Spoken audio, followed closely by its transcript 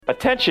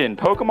Attention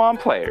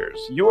Pokemon players,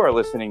 you are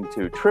listening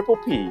to Triple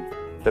P,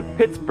 the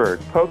Pittsburgh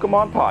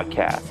Pokemon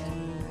Podcast.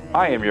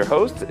 I am your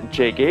host,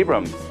 Jake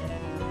Abrams,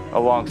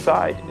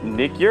 alongside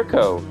Nick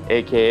Yurko,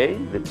 aka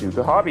the Duke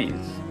of Hobbies.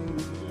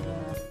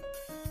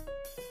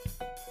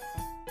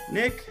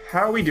 Nick,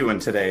 how are we doing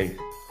today?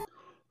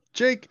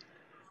 Jake,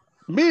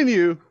 me and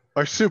you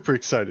are super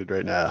excited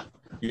right now.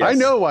 Yes. I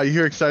know why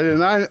you're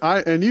excited,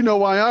 and you know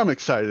why I'm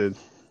excited.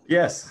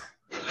 Yes.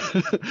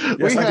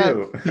 Yes, I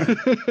do.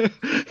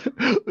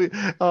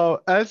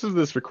 As of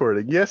this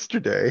recording,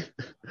 yesterday,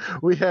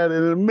 we had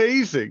an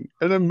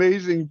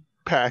amazing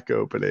pack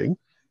opening.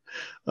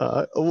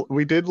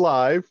 We did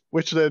live,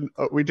 which then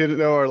we didn't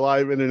know our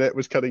live internet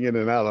was cutting in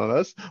and out on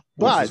us.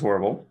 But which is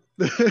horrible.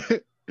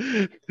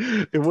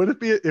 It wouldn't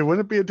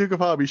be a Duke of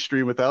Hobbies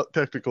stream without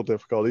technical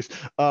difficulties.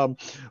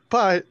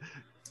 But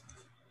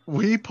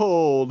we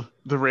pulled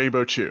the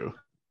Rainbow Chew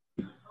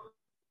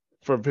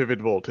from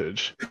Vivid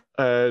Voltage,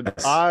 and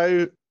Yes.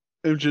 I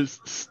am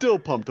just still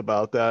pumped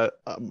about that.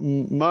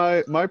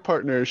 My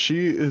partner,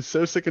 she is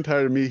so sick and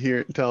tired of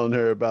me telling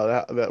her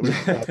about that we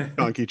got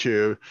Chunky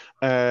Chew,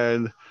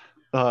 and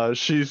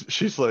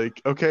she's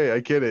like, okay, I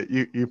get it.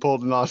 You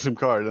pulled an awesome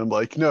card. And I'm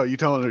like, no, you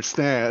don't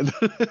understand.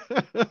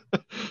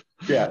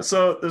 Yeah.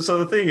 So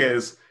the thing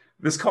is,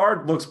 this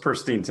card looks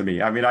pristine to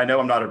me. I mean, I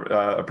know I'm not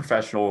a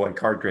professional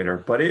card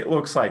grader, but it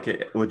looks like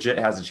it legit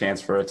has a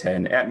chance for a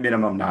 10, at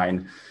minimum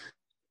 9.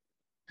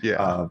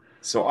 Yeah.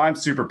 So I'm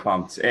super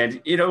pumped. And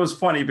it was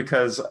funny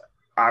because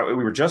we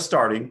were just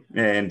starting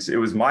and it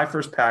was my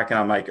first pack. And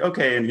I'm like,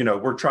 okay. And,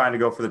 we're trying to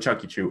go for the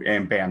Chunky Chew,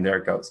 and bam, there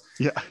it goes.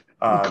 Yeah.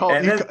 You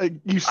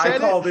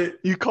called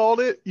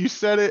it, you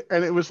said it,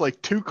 and it was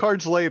like 2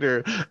 cards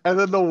later. And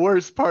then the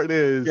worst part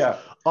is,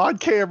 on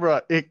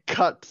camera, it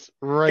cuts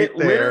right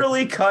there. It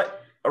literally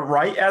cut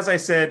right as I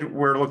said,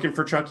 we're looking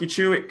for Chunky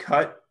Chew. It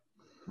cut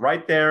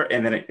right there,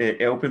 and then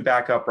it opened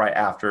back up right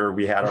after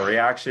we had our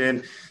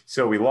reaction.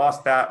 So we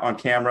lost that on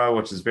camera,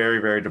 which is very,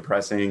 very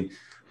depressing.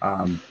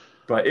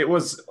 But it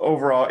was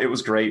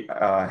great.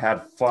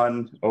 Had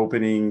fun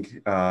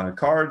opening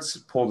cards,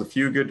 pulled a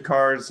few good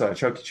cards.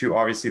 Chunky Chew,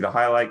 obviously the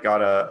highlight,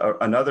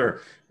 got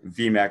another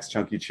VMAX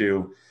Chunky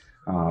Chew.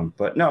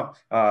 But no,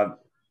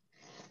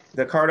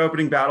 the card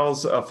opening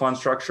battles, a fun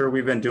structure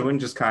we've been doing,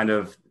 just kind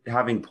of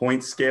having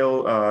point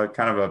scale,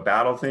 kind of a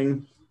battle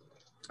thing.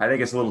 I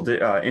think it's a little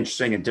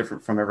interesting and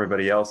different from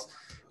everybody else.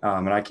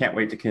 And I can't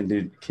wait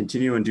to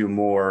continue and do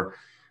more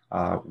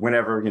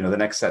whenever, the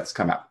next sets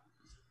come out.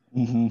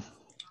 Mm-hmm.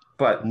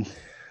 But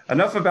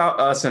enough about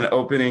us and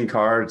opening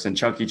cards and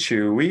Chunky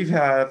Chew. We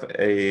have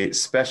a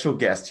special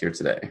guest here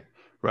today.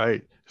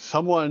 Right.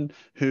 Someone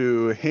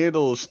who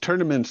handles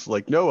tournaments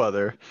like no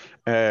other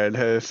and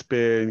has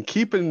been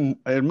keeping,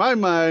 in my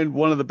mind,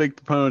 one of the big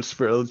proponents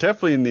for,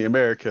 definitely in the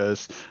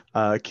Americas,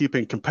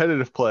 keeping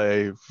competitive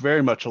play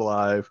very much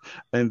alive.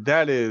 And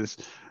that is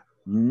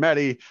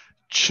Matty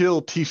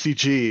Chill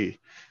TCG.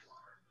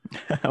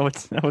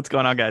 What's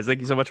going on, guys? Thank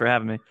you so much for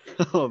having me.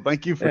 Oh,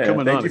 thank you for coming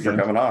on. Thank you for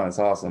coming on. It's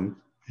awesome.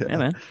 Yeah,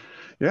 man.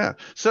 Yeah.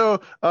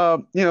 So,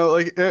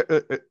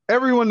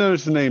 everyone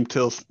knows the name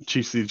Till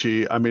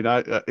TCG. I mean,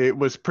 it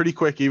was pretty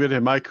quick, even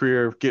in my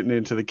career, getting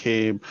into the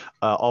game.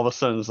 All of a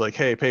sudden, it's like,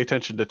 hey, pay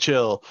attention to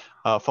Chill,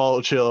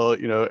 follow Chill,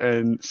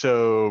 and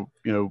so,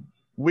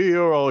 we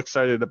are all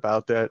excited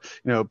about that,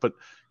 but,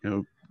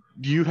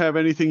 do you have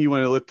anything you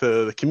want to let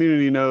the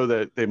community know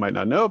that they might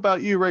not know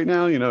about you right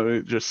now?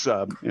 Just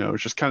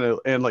kind of,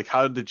 and like,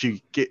 how did you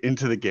get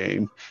into the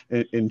game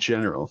in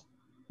general?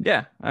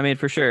 Yeah, I mean,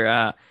 for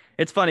sure.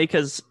 It's funny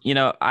because,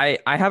 I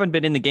haven't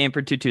been in the game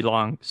for too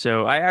long.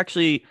 So I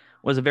actually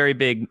was a very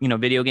big,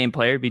 video game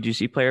player,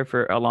 BGC player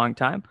for a long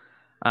time.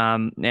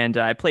 And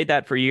I played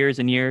that for years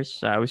and years.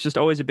 I was just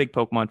always a big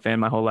Pokemon fan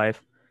my whole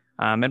life.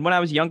 And when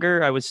I was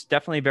younger, I was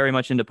definitely very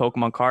much into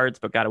Pokemon cards,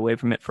 but got away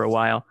from it for a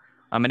while.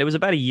 And it was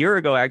about a year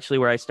ago, actually,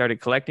 where I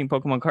started collecting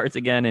Pokemon cards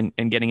again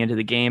and getting into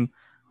the game.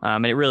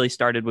 And it really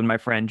started when my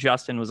friend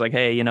Justin was like,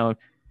 hey,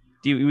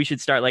 we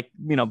should start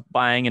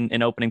buying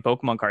and opening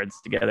Pokemon cards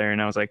together. And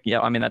I was like,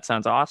 yeah, I mean, that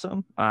sounds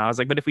awesome. I was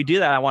like, but if we do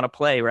that, I want to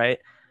play, right?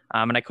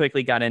 And I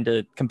quickly got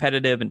into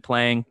competitive and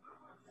playing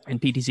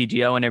and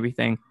PTCGO and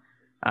everything.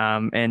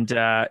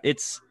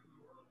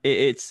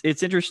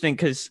 It's interesting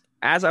because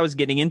as I was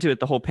getting into it,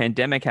 the whole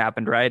pandemic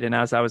happened, right? And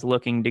as I was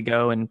looking to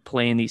go and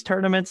play in these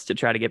tournaments to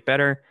try to get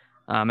better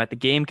at the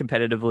game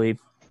competitively,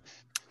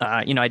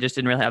 I just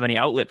didn't really have any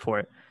outlet for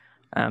it.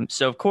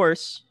 So of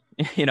course,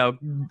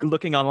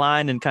 looking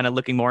online and kind of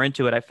looking more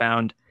into it, I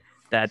found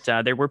that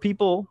there were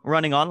people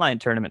running online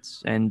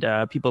tournaments and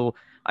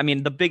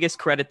the biggest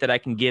credit that I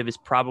can give is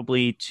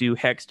probably to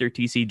Hexter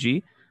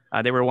TCG.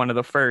 They were one of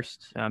the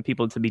first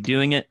people to be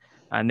doing it,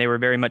 and they were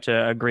very much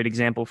a great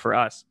example for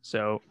us.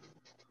 So,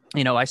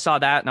 I saw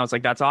that and I was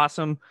like, that's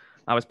awesome.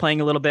 I was playing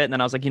a little bit and then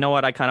I was like, you know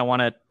what? I kind of want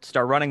to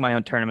start running my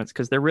own tournaments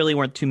because there really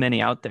weren't too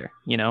many out there,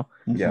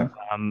 Yeah.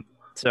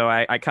 So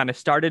I kind of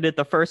started it.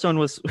 The first one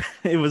was,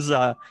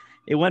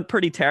 it went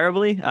pretty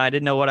terribly. I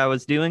didn't know what I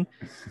was doing.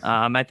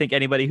 I think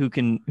anybody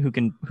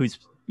who's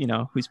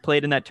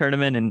played in that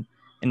tournament and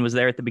and was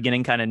there at the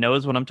beginning kind of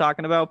knows what I'm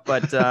talking about.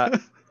 But I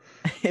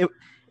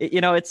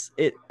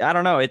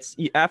don't know. It's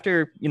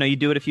after, you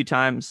do it a few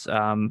times,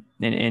 and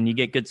you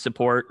get good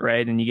support,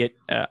 right? And you get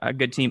a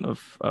good team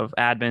of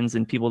admins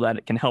and people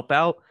that can help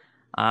out.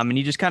 And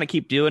you just kind of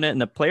keep doing it.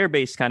 And the player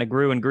base kind of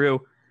grew and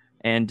grew.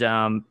 And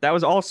that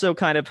was also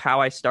kind of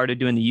how I started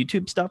doing the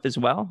YouTube stuff as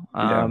well.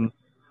 And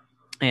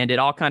it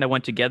all kind of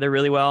went together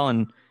really well.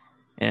 And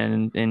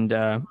I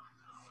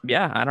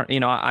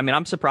don't,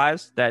 I'm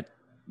surprised that,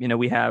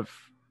 we have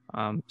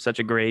such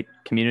a great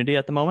community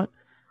at the moment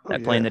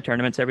that play in the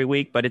tournaments every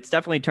week, but it's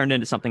definitely turned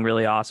into something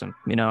really awesome,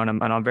 and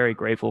I'm very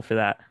grateful for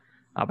that.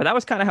 But that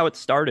was kind of how it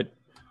started.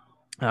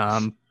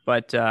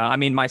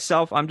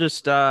 Myself, I'm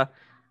just, I'm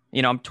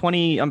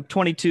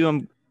 22.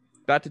 I'm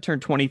about to turn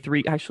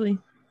 23. Actually,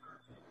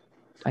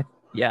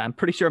 I'm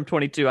pretty sure I'm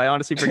 22. I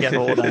honestly forget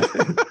how old I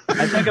am.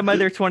 I think I'm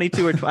either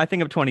 22 or I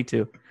think I'm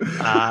 22.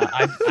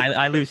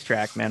 I lose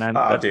track, man.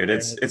 Dude,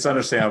 it's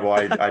understandable.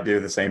 I do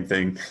the same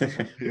thing.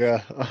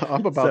 Yeah,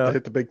 I'm about to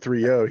hit the big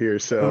 3-0 here.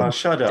 So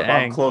shut up.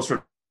 Dang. I'm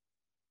closer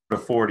to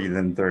 40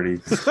 than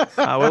 30.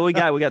 We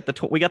got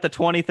the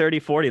 20, 30,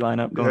 40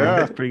 lineup going. Yeah.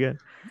 That's pretty good.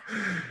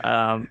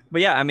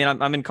 But yeah,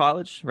 I'm in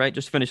college, right?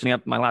 Just finishing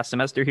up my last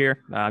semester here.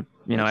 I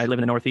live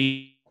in the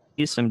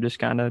Northeast. I'm just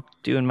kind of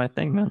doing my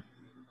thing, man.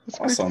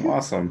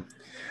 Awesome.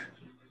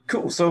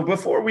 Cool. So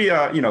before we,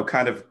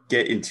 kind of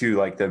get into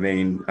like the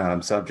main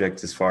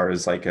subject as far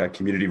as like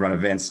community run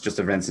events, just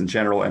events in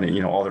general,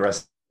 and all the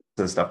rest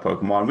of the stuff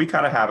Pokemon, we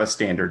kind of have a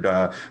standard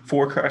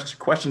 4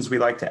 questions we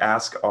like to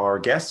ask our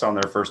guests on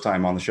their first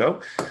time on the show.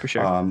 For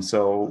sure.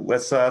 So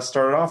let's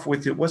start it off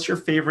with what's your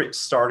favorite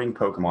starting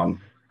Pokemon?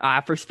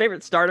 For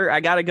favorite starter, I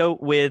got to go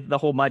with the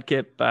whole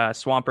Mudkip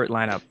Swampert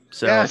lineup.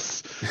 So,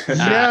 yes.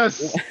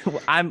 Yes.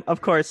 I'm,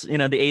 of course,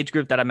 the age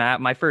group that I'm at.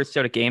 My first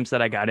sort of games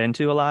that I got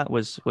into a lot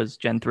was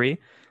Gen 3,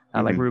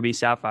 like Ruby,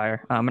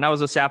 Sapphire. And I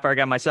was a Sapphire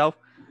guy myself.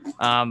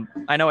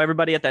 I know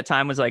everybody at that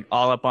time was like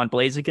all up on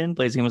Blaziken.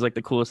 Blaziken was like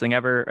the coolest thing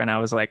ever. And I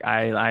was like,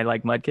 I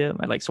like Mudkip.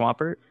 I like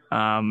Swampert.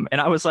 And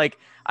I was like,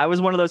 I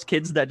was one of those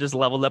kids that just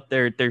leveled up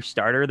their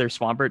starter, their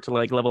Swampert, to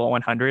like level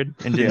 100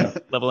 and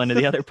didn't level into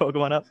the other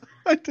Pokemon up.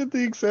 I did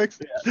the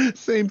exact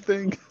same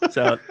thing.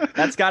 So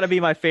that's got to be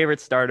my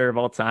favorite starter of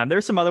all time.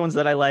 There's some other ones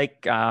that I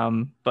like,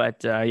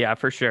 but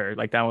for sure,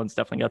 like that one's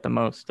definitely got the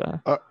most.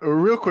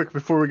 Real quick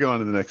before we go on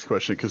to the next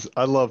question, because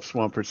I love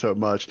Swampert so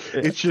much.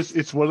 Yeah.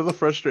 It's one of the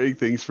frustrating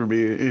things for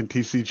me in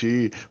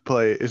TCG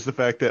play is the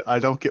fact that I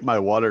don't get my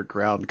water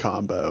ground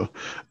combo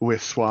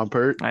with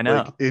Swampert. I know.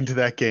 Like, into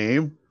that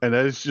game. And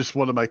that is just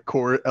one of my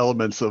core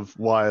elements of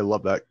why I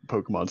love that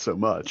Pokemon so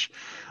much.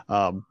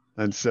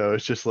 And so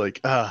it's just like,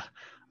 I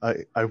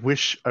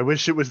wish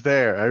it was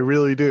there. I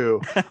really do.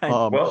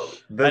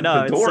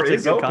 The door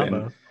is open.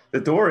 Combo.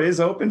 The door is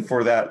open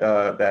for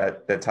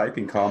that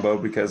typing combo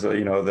because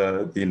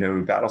the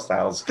new battle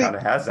styles kind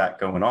of has that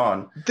going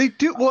on. They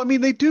do. Well, I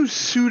mean, they do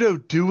pseudo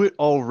do it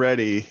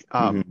already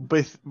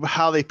with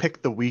how they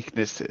pick the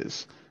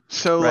weaknesses.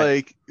 So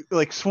right.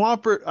 like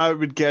Swampert, I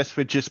would guess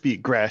would just be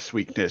grass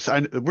weakness.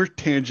 We're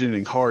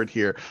tangenting hard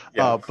here,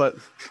 but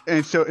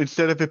so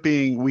instead of it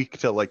being weak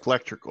to like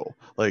electrical,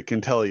 like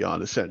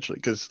Inteleon essentially,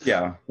 because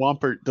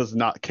Swampert does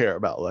not care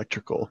about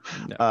electrical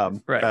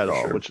at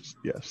all, which is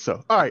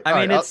So all right,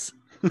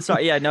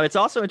 it's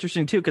also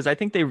interesting too because I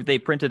think they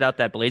printed out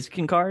that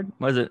Blaziken card.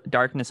 Was it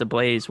Darkness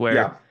Ablaze?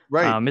 Where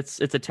its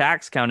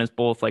attacks count as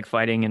both like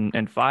fighting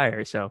and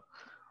fire. So.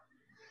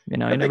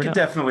 They could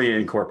definitely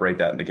incorporate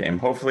that in the game.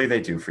 Hopefully they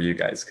do for you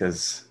guys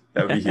because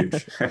that would be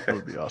huge. That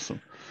would be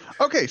awesome.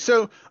 Okay,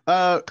 so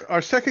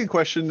our second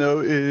question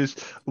though is,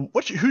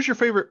 who's your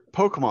favorite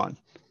Pokemon?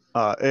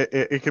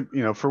 It could,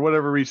 for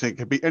whatever reason, it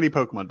could be any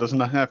Pokemon. It doesn't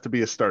have to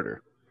be a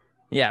starter.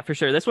 Yeah, for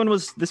sure. This one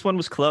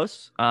was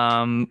close.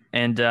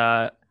 And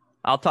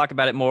I'll talk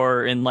about it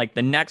more in like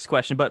the next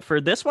question. But for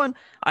this one,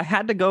 I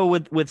had to go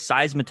with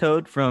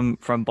Seismitoad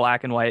from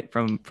Black and White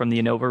from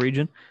the Unova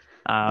region.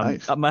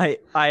 Nice.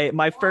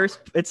 My first,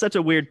 it's such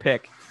a weird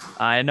pick.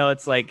 I know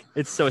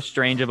it's so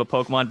strange of a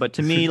Pokemon, but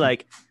to me,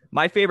 like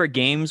my favorite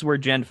games were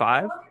Gen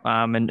 5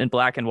 and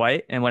Black and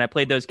White. And when I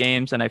played those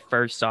games and I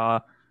first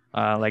saw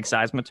like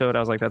Seismitoad, I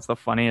was like, that's the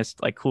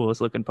funniest, like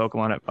coolest looking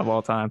Pokemon of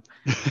all time.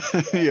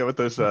 Yeah, with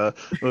those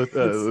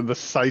the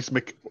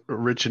seismic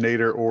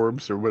originator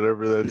orbs or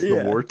whatever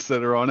the warts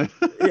that are on it.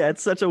 Yeah,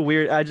 it's such a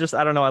weird, I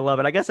don't know, I love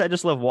it. I guess I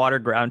just love water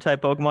ground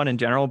type Pokemon in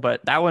general,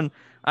 but that one,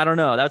 I don't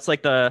know, that's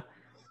like the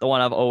one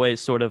I've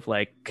always sort of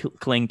like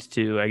clinged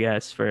to, I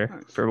guess,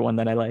 for one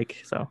that I like.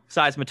 So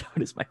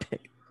Seismitoad is my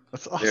pick.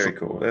 That's awesome. Very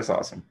cool. That's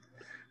awesome.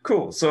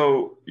 Cool.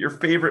 So your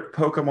favorite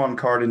Pokemon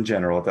card in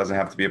general, it doesn't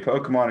have to be a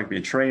Pokemon. It could be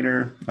a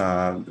trainer,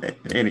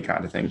 any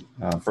kind of thing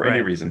for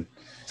any reason.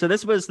 So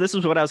this was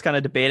what I was kind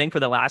of debating for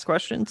the last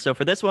question. So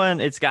for this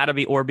one, it's got to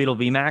be Orbeetle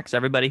VMAX.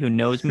 Everybody who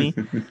knows me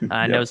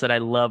knows that I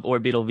love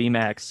Orbeetle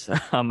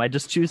VMAX. I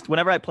just choose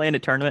whenever I play in a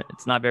tournament.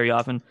 It's not very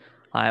often.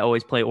 I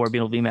always play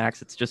Orbeetle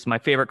VMAX. It's just my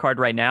favorite card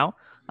right now.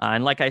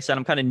 And like I said,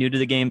 I'm kind of new to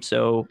the game.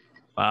 So,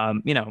 I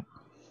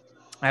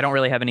don't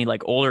really have any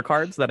like older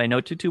cards that I know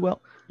too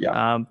well.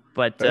 Yeah.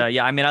 But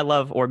yeah, I mean, I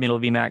love Orbital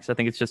VMAX. I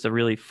think it's just a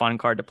really fun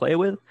card to play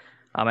with.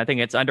 I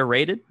think it's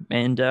underrated,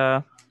 and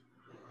yeah,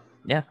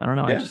 I don't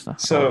know. Yeah.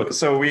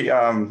 So we,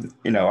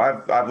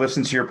 I've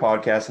listened to your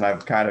podcast, and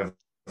I've kind of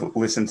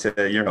listened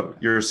to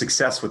your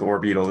success with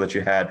Orbital that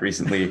you had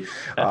recently.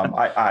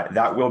 I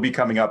that will be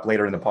coming up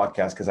later in the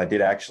podcast because I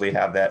did actually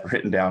have that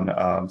written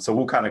down. So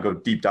we'll kind of go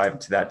deep dive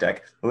into that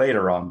deck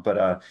later on.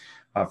 But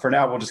for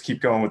now, we'll just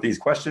keep going with these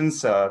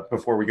questions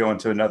before we go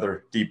into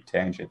another deep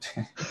tangent.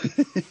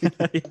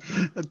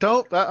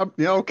 Don't.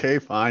 Yeah, okay,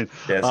 fine.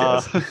 Yes.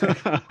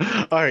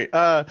 All right.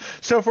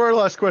 So for our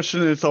last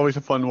question, it's always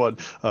a fun one.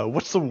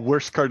 What's the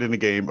worst card in the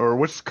game, or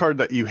what's the card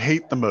that you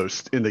hate the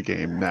most in the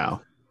game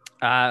now?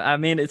 I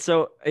mean, it's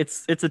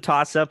a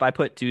toss up. I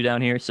put 2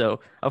 down here. So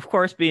of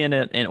course, being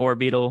an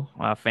Orbital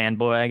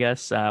fanboy, I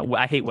guess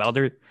I hate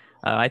Welder.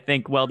 I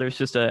think Welder's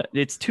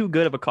it's too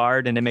good of a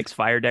card, and it makes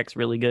fire decks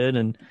really good.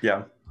 And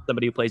yeah,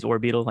 somebody who plays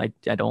Orbital,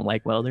 I don't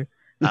like Welder.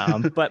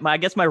 But I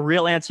guess my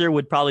real answer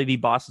would probably be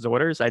Boss's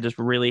Orders. I just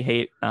really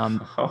hate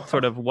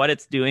sort of what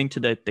it's doing to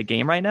the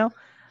game right now.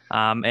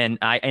 And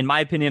in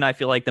my opinion, I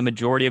feel like the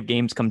majority of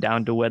games come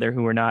down to whether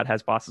who or not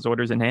has Boss's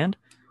Orders in hand.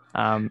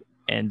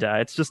 And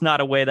it's just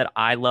not a way that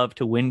I love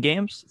to win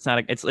games.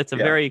 It's a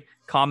very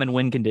common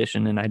win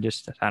condition, and I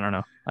don't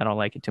know. I don't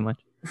like it too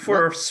much.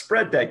 For a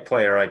spread deck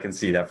player, I can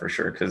see that for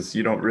sure, because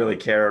you don't really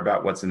care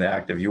about what's in the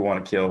active. You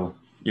want to kill,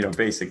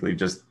 basically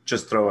just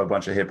throw a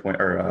bunch of hit point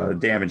or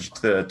damage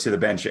to the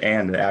bench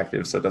and the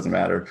active, so it doesn't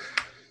matter.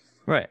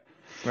 Right.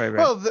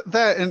 Well,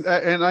 that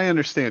and I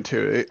understand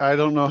too. I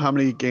don't know how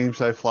many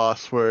games I've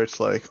lost where it's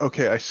like,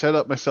 okay, I set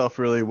up myself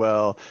really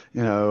well.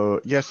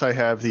 Yes, I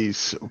have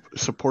these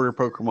supporter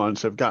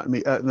Pokemons that have gotten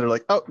me, and they're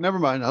like, oh, never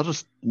mind, I'll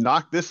just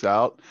knock this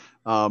out.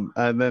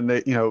 And then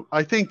they,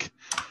 I think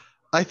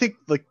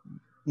like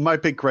my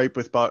big gripe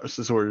with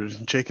Boss's Orders,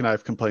 and Jake and I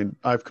have complained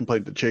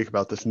to Jake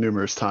about this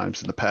numerous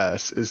times in the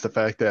past, is the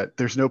fact that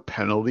there's no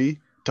penalty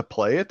to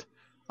play it.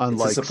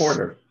 Unlike it's a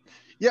supporter.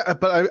 Yeah,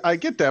 but I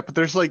get that. But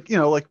there's like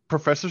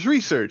Professor's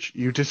Research.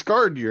 You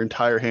discard your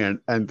entire hand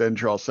and then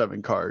draw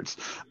 7 cards.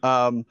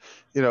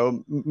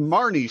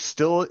 Marnie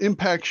still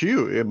impacts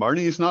you. Marnie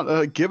is not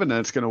a given that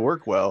it's going to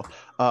work well.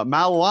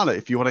 Malalana,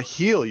 if you want to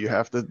heal, you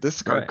have to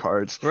discard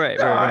cards. Right.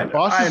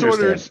 Boss's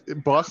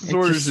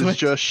Orders is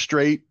just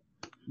straight.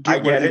 I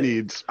get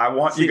it. I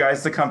want you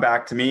guys to come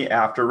back to me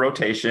after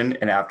rotation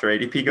and after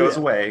ADP goes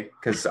away,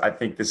 because I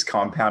think this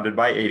compounded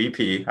by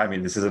ADP. I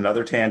mean, this is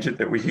another tangent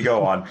that we could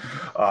go on,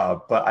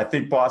 but I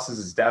think Bosses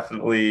is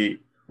definitely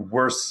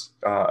worse.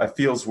 It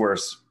feels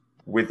worse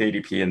with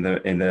ADP in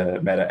the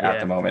meta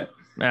at the moment.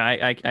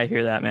 I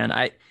hear that, man.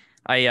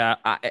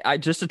 I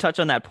just to touch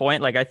on that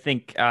point, like I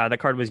think the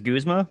card was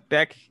Guzma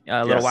back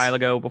a little while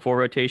ago before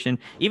rotation.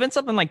 Even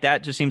something like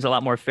that just seems a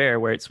lot more fair,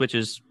 where it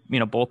switches,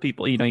 both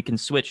people. You can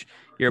switch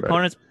your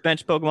opponent's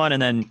bench Pokemon,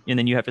 and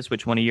then you have to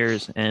switch one of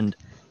yours. And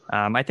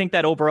I think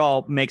that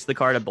overall makes the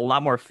card a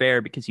lot more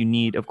fair, because you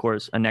need, of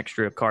course, an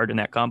extra card in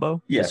that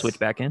combo to switch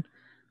back in.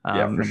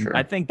 For sure.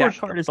 I think that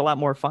card is a lot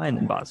more fine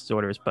than Boss's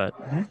Orders, but.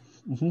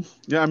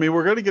 Yeah, I mean,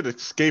 we're going to get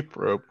Escape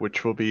Rope,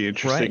 which will be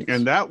interesting,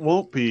 and that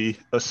won't be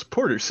a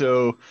supporter.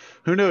 So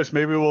who knows?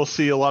 Maybe we'll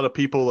see a lot of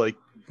people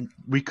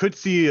we could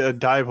see a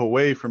dive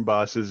away from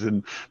Bosses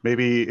and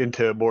maybe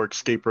into more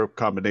Escape Rope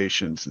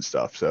combinations and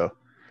stuff. So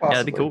possibly.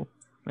 That'd be cool.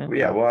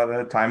 Yeah, well,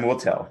 the time will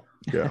tell.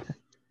 Yeah.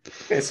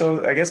 Okay,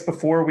 so I guess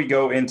before we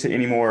go into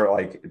any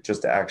more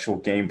just actual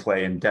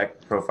gameplay and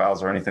deck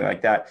profiles or anything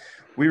like that,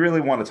 we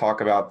really want to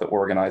talk about the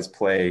organized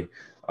play.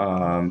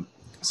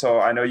 So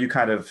I know you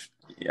kind of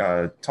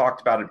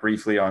talked about it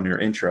briefly on your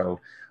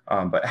intro,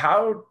 but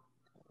how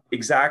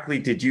exactly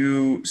did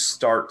you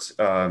start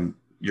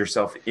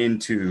yourself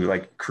into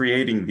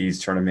creating these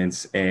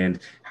tournaments, and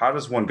how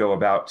does one go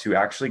about to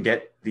actually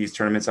get these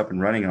tournaments up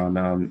and running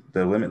on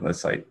the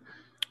Limitless site?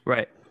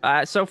 Right.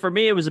 So for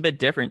me, it was a bit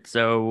different.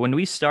 So when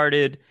we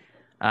started,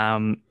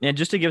 and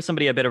just to give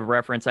somebody a bit of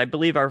reference, I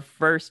believe our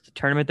first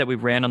tournament that we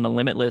ran on the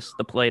Limitless,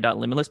 the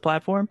Play.Limitless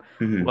platform,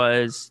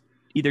 was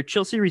either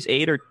Chill Series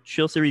 8 or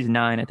Chill Series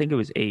 9. I think it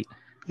was 8.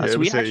 So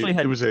we actually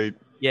had. It was 8.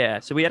 Yeah.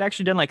 So we had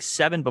actually done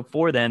 7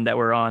 before then that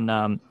were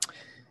on.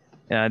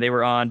 They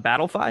were on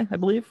Battlefy, I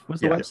believe, was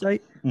the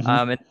website.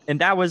 Mm-hmm.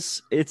 And that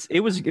was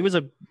it was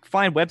a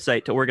fine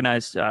website to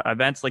organize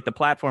events. The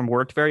platform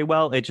worked very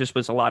well. It just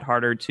was a lot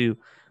harder to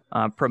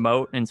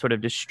promote and sort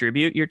of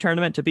distribute your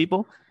tournament to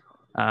people.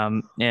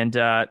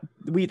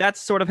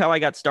 That's sort of how I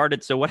got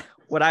started. So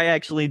what I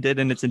actually did,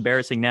 and it's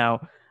embarrassing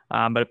now,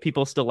 but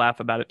people still laugh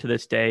about it to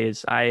this day,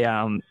 is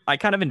I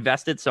kind of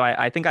invested. So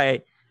I think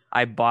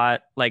I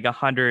bought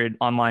 100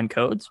 online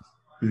codes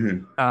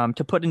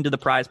to put into the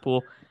prize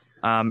pool.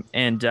 I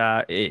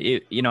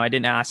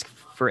didn't ask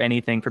for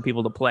anything for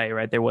people to play,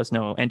 right? There was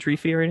no entry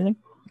fee or anything.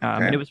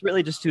 And it was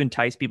really just to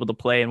entice people to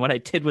play. And what I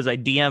did was I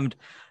DM'd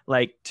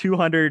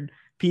 200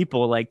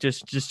 people,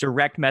 just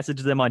direct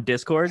message them on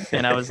Discord.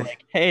 And I was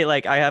like, hey,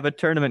 I have a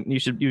tournament. You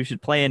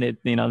should play in it.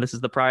 This is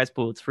the prize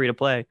pool. It's free to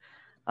play.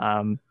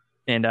 And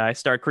I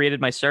created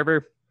my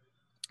server.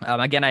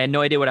 Again, I had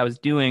no idea what I was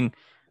doing,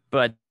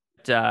 but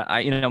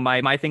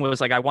my thing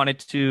was like I wanted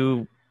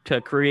to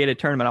create a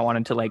tournament. I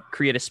wanted to like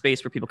create a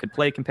space where people could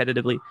play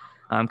competitively,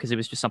 because it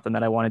was just something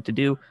that I wanted to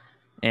do.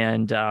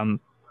 And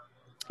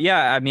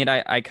yeah, I mean,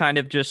 I kind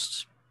of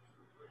just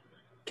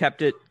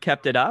kept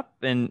it up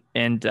and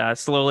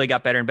slowly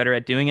got better and better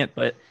at doing it.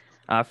 But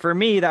for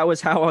me, that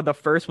was how the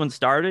first one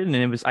started, and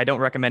it was. I don't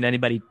recommend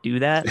anybody do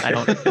that.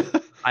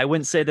 I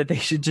wouldn't say that they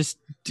should just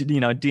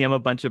DM a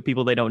bunch of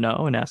people they don't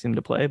know and ask them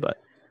to play.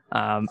 But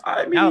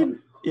I mean,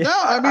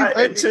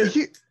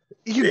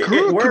 you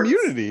grew a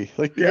community.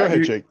 Like, go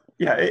ahead, Jake.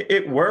 Yeah,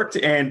 it worked.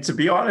 And to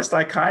be honest,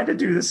 I kind of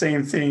do the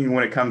same thing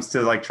when it comes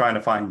to like trying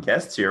to find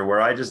guests here,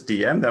 where I just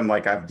DM them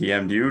like I've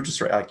DM'd you,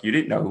 just like you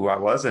didn't know who I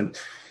was, and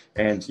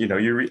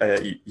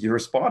you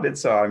responded.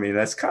 So I mean,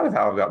 that's kind of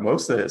how I got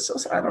most of it. So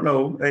I don't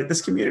know.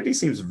 This community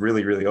seems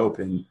really, really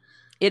open.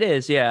 It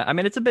is, yeah. I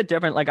mean, it's a bit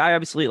different. Like I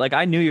obviously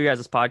I knew your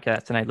guys'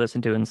 podcast and I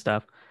listened to it and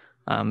stuff.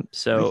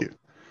 So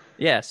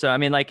yeah. So I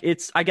mean, like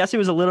I guess it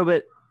was a little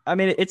bit. I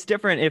mean, it's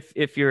different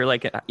if you're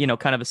like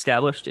kind of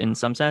established in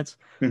some sense,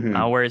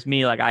 whereas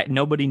me, like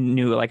nobody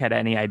knew, like had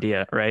any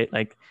idea, right?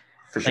 Like,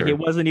 For sure. Like it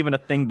wasn't even a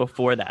thing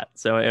before that,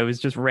 so it was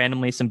just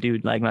randomly some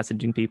dude like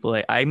messaging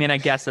people. I mean, I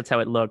guess that's how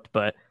it looked,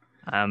 but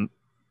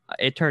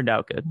it turned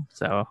out good.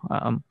 So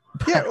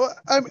yeah, well,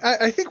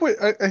 I think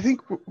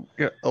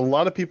a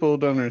lot of people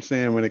don't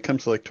understand when it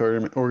comes to like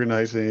tournament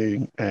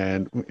organizing,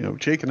 and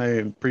Jake and I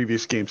in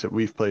previous games that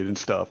we've played and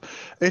stuff,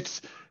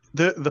 it's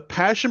the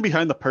passion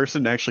behind the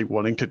person actually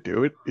wanting to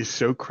do it is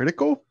so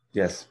critical.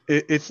 Yes,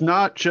 it's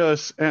not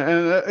just,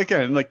 and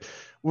again, like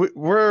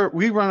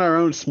we run our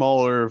own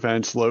smaller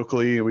events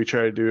locally and we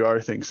try to do our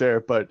things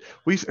there, but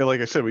like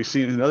I said, we've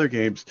seen in other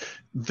games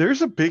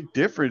there's a big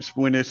difference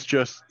when it's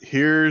just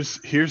here's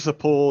the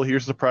pool,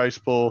 here's the prize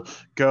pool,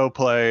 go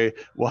play,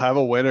 we'll have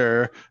a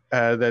winner,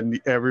 and then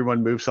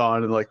everyone moves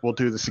on and like we'll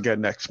do this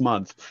again next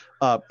month.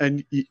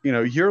 And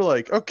you're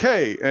like,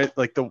 okay, and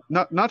like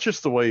not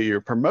just the way you're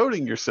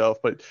promoting yourself,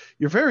 but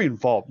you're very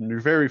involved and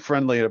you're very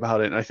friendly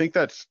about it. And I think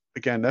that's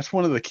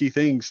one of the key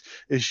things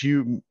is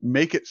you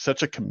make it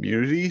such a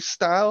community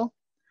style,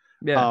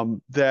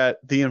 that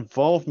the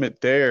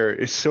involvement there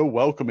is so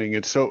welcoming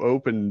and so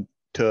open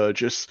to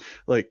just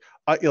like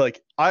I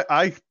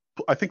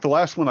think the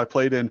last one I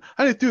played in,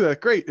 I didn't do that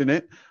great in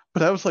it,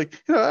 but I was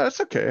like, that's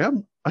okay.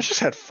 I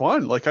just had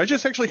fun. Like I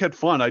just actually had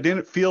fun. I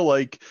didn't feel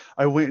like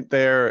I went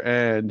there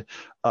and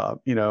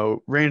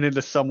ran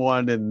into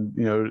someone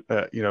and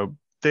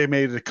they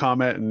made a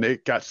comment and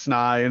it got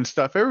snide and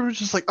stuff. Everyone was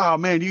just like, oh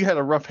man, you had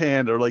a rough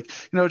hand, or like,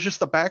 just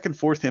the back and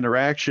forth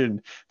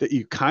interaction that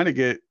you kind of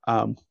get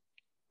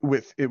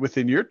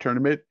within your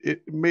tournament.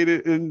 It made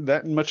it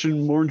that much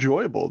more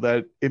enjoyable,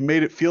 that it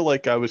made it feel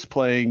like I was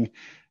playing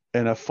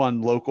in a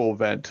fun local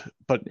event,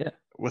 but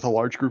with a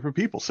large group of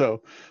people.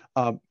 So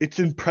it's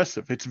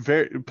impressive. It's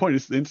very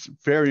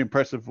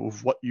impressive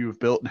of what you've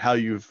built and how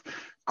you've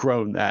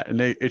grown that. And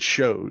it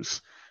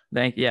shows.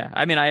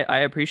 I mean, I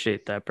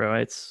appreciate that, bro.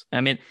 It's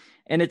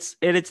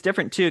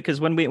different too,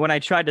 because when I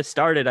tried to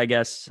start it, I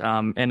guess,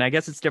 and I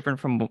guess it's different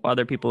from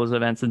other people's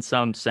events in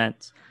some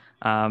sense.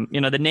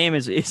 The name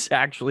is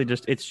actually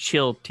just, it's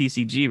Chill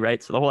TCG,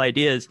 right? So the whole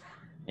idea is,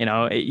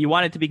 you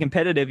want it to be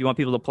competitive, you want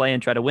people to play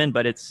and try to win,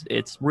 but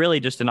it's really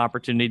just an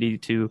opportunity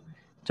to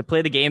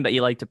play the game that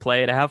you like to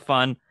play, to have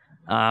fun,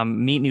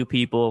 meet new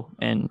people,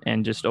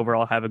 and just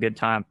overall have a good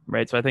time,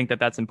 right? So I think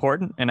that's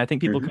important, and I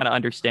think people kind of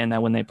understand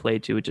that when they play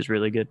too, which is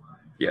really good.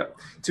 Yeah.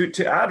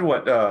 To add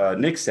what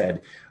Nick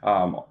said,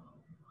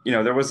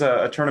 there was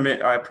a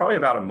tournament probably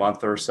about a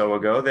month or so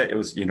ago that it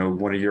was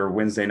one of your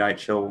Wednesday night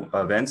chill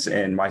events,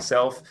 and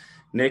myself,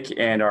 Nick,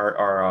 and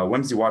our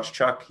Whimsy Watch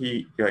Chuck,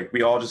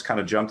 we all just kind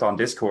of jumped on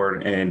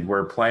Discord and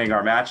we're playing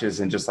our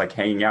matches and just like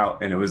hanging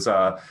out, and it was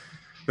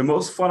the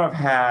most fun I've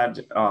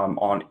had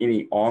on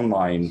any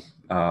online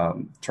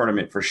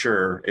tournament for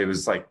sure. It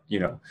was like,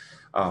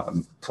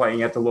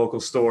 playing at the local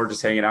store,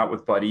 just hanging out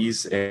with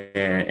buddies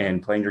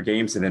and playing your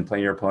games, and then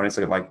playing your opponents.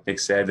 Like Nick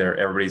said,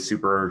 everybody's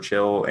super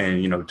chill,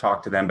 and,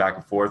 talk to them back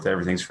and forth.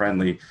 Everything's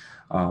friendly.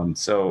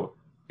 So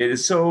it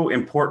is so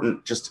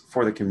important just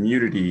for the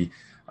community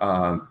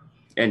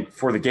and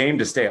for the game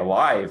to stay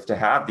alive, to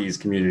have these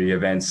community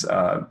events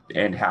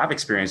and have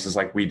experiences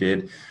like we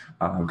did.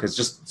 Because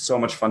just so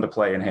much fun to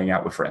play and hang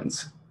out with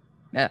friends.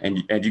 Yeah.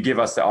 And you give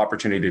us the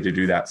opportunity to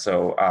do that.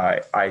 So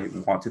I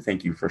want to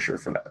thank you for sure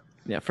for that.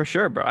 Yeah, for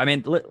sure, bro. I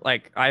mean,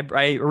 like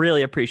I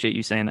really appreciate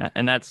you saying that.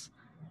 And that's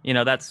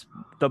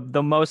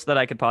the most that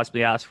I could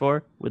possibly ask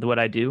for with what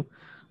I do.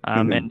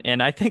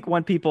 And I think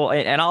when people,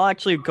 and I'll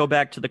actually go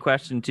back to the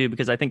question too,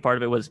 because I think part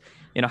of it was,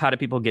 how do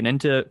people get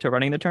into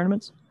running the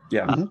tournaments?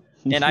 Yeah.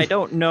 And I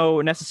don't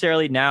know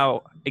necessarily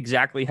now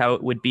exactly how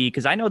it would be,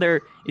 because I know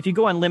if you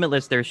go on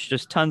Limitless, there's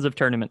just tons of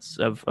tournaments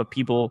of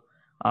people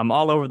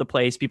all over the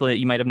place, people that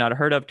you might have not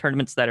heard of,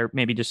 tournaments that are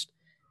maybe just,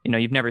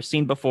 you've never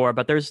seen before,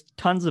 but there's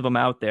tons of them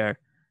out there.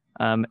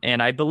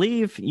 And I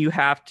believe you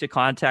have to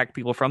contact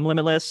people from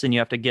Limitless, and you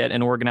have to get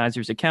an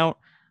organizer's account.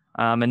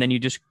 And then you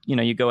just,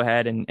 you go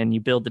ahead and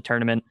you build the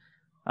tournament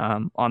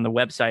on the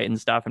website and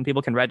stuff, and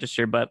people can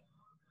register. But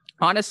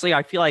honestly,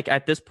 I feel like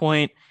at this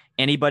point,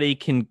 anybody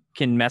can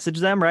message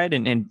them, right?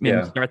 And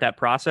start that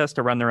process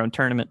to run their own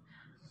tournament.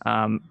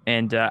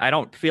 And I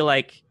don't feel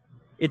like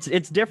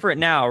it's different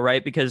now,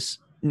 right? Because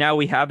now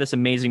we have this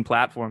amazing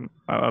platform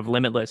of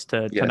Limitless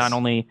to not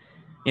only,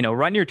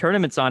 run your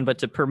tournaments on, but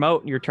to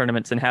promote your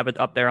tournaments and have it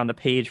up there on the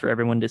page for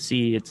everyone to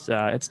see. It's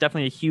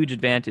definitely a huge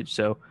advantage.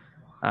 So,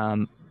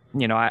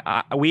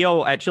 we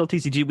owe at Chill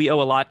TCG, we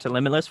owe a lot to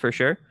Limitless for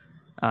sure.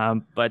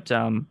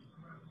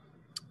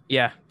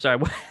 Yeah, sorry.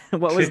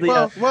 What was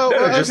the?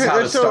 Just how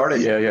to start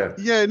it.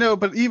 Yeah. No,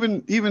 but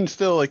even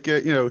still, like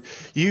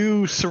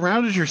you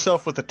surrounded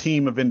yourself with a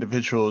team of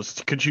individuals.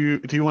 Do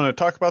you want to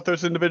talk about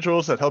those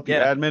individuals that help you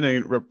admin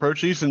and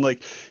approach these? And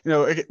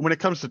when it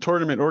comes to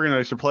tournament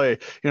organizer play,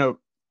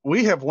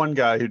 we have one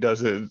guy who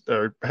does it,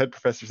 our head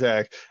professor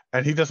Zach,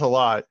 and he does a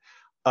lot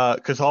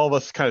because all of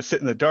us kind of sit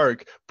in the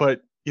dark.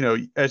 But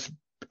as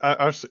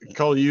I was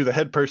calling you the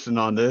head person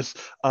on this.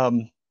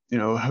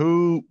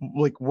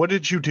 What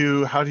did you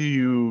do? How do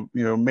you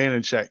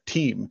manage that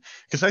team?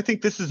 Because I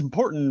think this is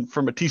important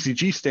from a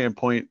TCG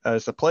standpoint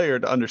as a player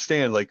to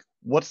understand, like,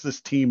 what's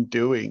this team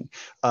doing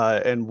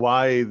and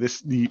why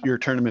your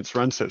tournaments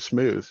run so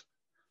smooth.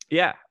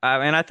 Yeah,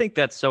 and I think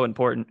that's so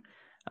important.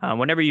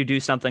 Whenever you do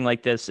something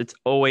like this, it's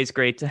always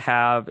great to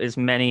have as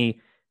many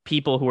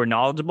people who are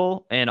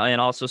knowledgeable and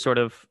also sort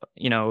of,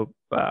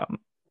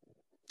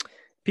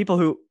 people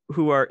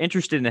who are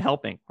interested in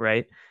helping,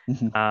 right?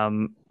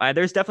 Mm-hmm.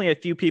 There's definitely a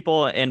few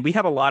people, and we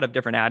have a lot of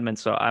different admins,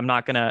 so I'm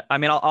not gonna. I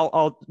mean,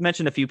 I'll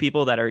mention a few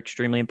people that are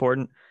extremely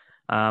important.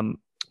 One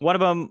of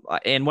them,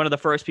 and one of the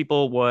first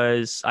people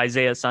was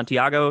Isaiah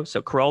Santiago.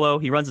 So Carollo,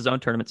 he runs his own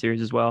tournament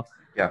series as well.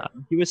 Yeah,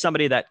 he was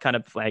somebody that kind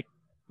of like,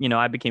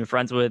 I became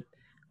friends with,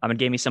 and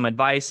gave me some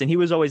advice, and he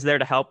was always there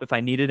to help if I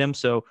needed him.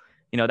 So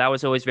that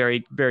was always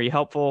very, very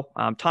helpful.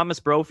 Thomas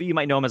Brophy, you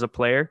might know him as a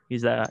player.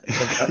 He's we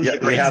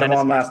had him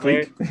on last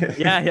week.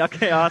 Yeah.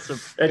 Okay. Awesome.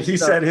 And he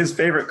said his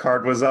favorite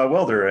card was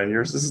Welder, and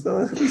yours is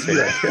the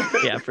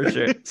yeah, for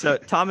sure. So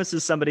Thomas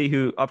is somebody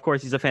who, of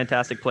course, he's a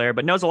fantastic player,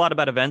 but knows a lot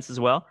about events as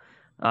well.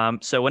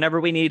 So whenever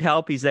we need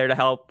help, he's there to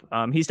help.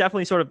 He's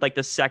definitely sort of like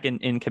the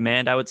second in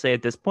command, I would say,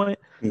 at this point.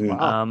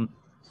 Wow.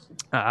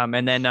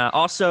 And then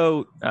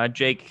also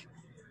Jake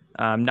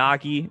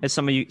Nagy, as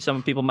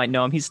some people might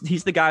know him. He's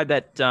the guy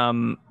that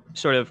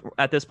sort of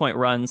at this point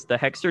runs the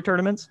Hexter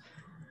tournaments.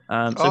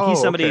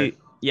 He's somebody, okay.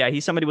 Yeah,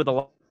 he's somebody with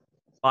a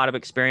lot of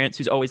experience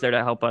who's always there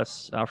to help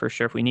us for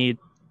sure if we need.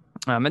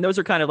 And those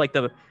are kind of like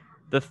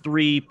the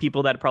three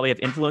people that probably have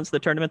influenced the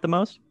tournament the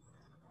most.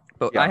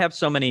 But yeah. I have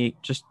so many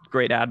just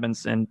great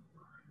admins, and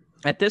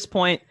at this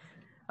point,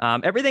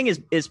 everything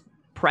is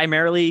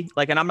primarily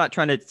like, and I'm not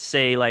trying to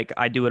say like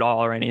I do it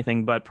all or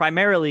anything, but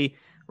primarily,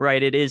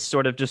 right, it is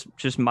sort of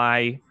just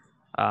my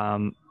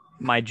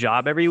my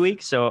job every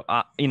week. So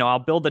I'll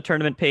build the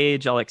tournament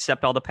page, I'll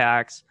accept all the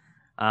packs,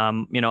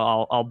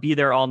 I'll be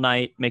there all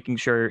night, making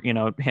sure,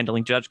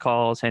 handling judge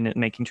calls and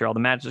making sure all the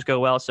matches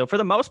go well. So for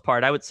the most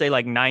part, I would say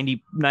like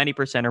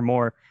 90% or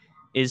more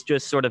is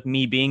just sort of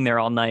me being there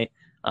all night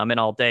and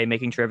all day,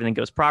 making sure everything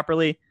goes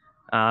properly.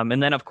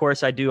 And then, of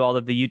course, I do all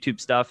of the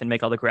YouTube stuff and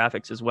make all the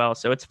graphics as well.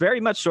 So it's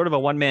very much sort of a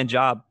one-man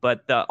job,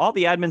 but all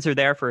the admins are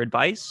there for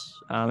advice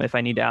if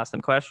I need to ask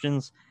them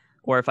questions,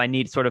 or if I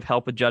need sort of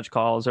help with judge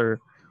calls or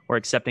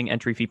accepting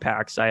entry fee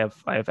packs. I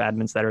have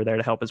admins that are there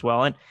to help as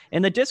well.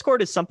 And the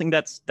Discord is something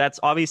that's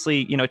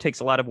obviously,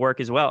 takes a lot of work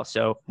as well.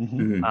 So,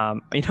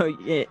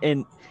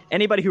 and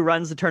anybody who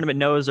runs the tournament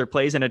knows or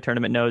plays in a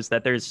tournament knows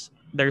that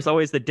there's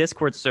always the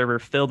Discord server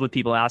filled with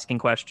people asking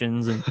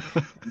questions and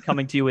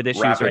coming to you with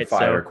issues. Rapid right?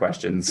 fire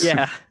questions.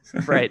 Yeah,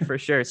 right, for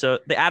sure. So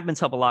the admins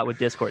help a lot with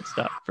Discord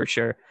stuff for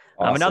sure.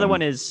 Awesome. Another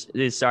one is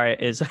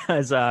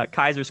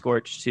Kaiser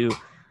Scorch too,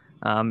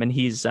 and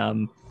he's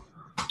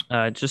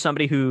just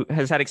somebody who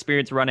has had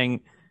experience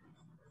running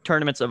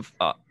tournaments of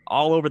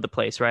all over the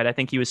place. Right, I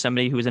think he was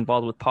somebody who was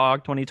involved with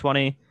POG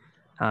 2020.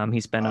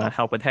 He's been a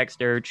help with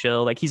Hexter,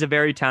 Chill. Like, he's a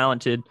very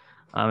talented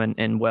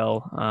and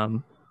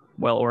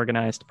well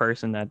organized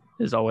person that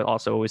is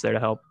always there to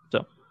help.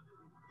 So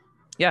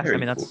yeah,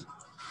 very that's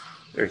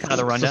very kind of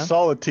the rundown. It's a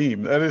solid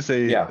team. That is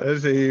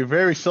a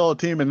very solid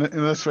team, and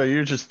that's why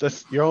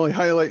you're only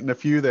highlighting a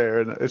few there,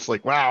 and it's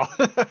like, wow.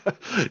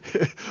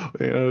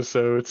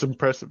 So it's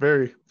impressive,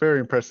 very, very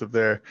impressive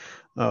there.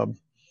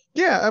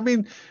 Yeah, I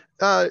mean,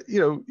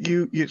 you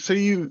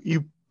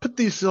put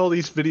all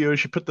these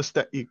videos, you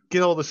put you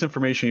get all this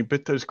information, you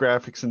put those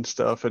graphics and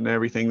stuff and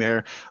everything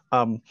there.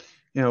 When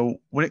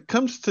it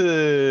comes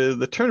to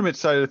the tournament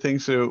side of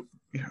things, so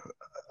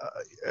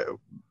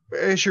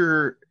as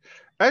you're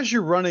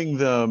running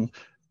them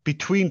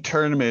between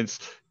tournaments,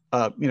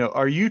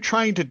 are you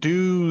trying to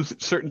do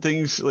certain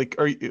things? Like,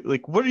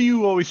 what are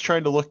you always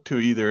trying to look to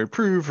either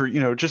improve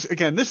or, just,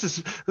 again, this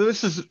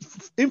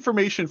is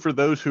information for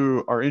those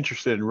who are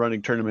interested in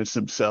running tournaments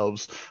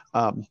themselves.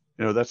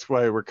 That's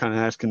why we're kind of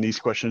asking these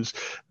questions.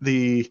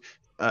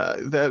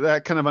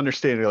 That kind of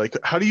understanding, like,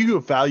 how do you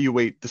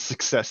evaluate the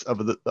success of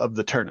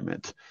the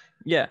tournament?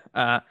 Yeah.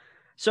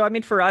 So I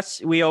mean, for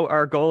us,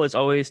 our goal is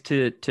always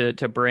to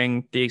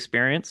bring the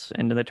experience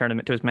into the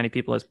tournament to as many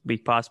people as we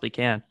possibly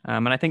can.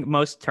 And I think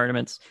most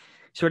tournaments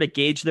sort of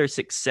gauge their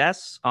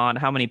success on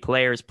how many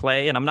players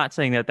play. And I'm not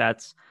saying that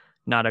that's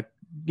not a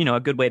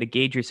good way to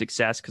gauge your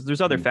success, because there's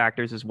other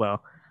factors as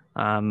well.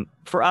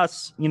 For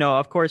us,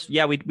 of course,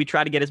 yeah, we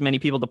try to get as many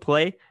people to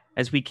play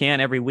as we can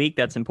every week.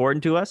 That's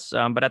important to us.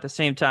 But at the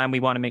same time, we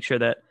want to make sure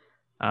that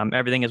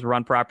everything is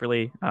run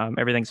properly,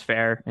 everything's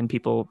fair, and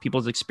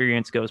people's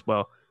experience goes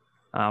well.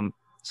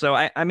 So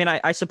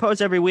I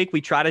suppose every week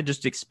we try to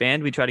just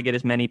expand. We try to get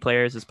as many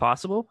players as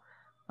possible,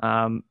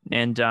 and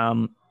we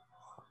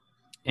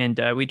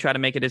try to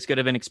make it as good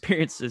of an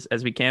experience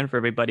as we can for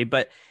everybody.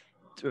 But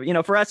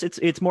for us,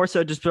 it's more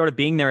so just sort of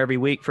being there every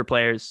week for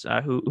players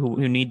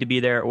who need to be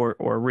there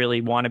or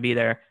really want to be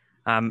there.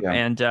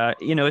 And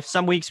if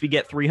some weeks we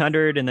get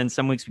 300 and then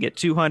some weeks we get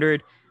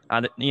 200.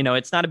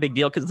 It's not a big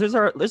deal, because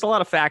there's a lot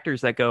of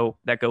factors that go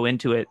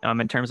into it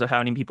in terms of how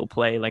many people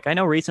play. Like, I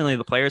know recently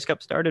the Players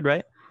Cup started,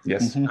 right?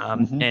 Yes.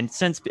 And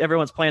since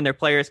everyone's playing their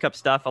Players Cup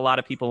stuff, a lot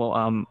of people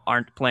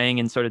aren't playing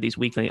in sort of these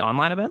weekly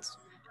online events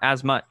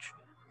as much.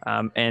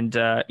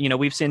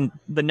 We've seen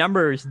the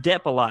numbers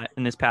dip a lot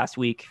in this past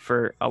week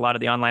for a lot of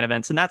the online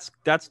events, and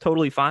that's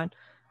totally fine.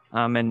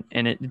 And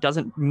it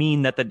doesn't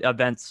mean that the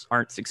events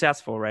aren't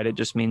successful, right? It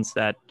just means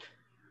that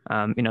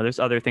there's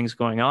other things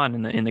going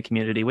on in the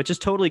community, which is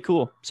totally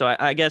cool. So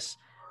I guess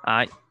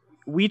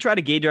we try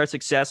to gauge our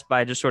success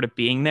by just sort of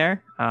being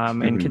there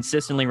and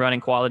consistently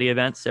running quality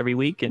events every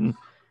week, I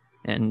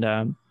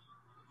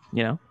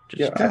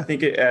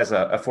think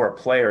for a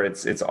player,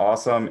 it's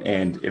awesome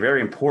and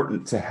very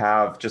important to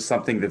have just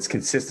something that's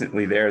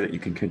consistently there that you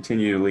can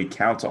continually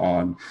count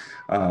on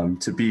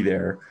to be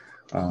there.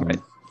 Right.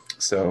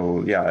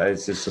 So yeah,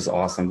 it's just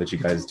awesome that you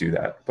guys do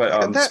that. But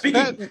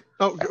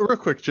real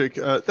quick, Jake,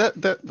 that's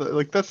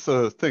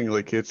the thing.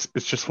 Like, it's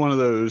just one of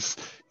those,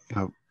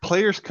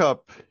 Players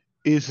Cup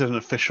is an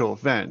official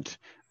event,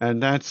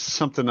 and that's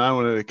something I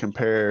wanted to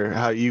compare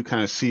how you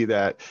kind of see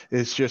that.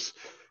 Is just,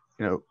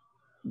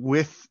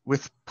 with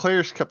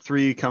Players Cup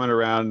 3 coming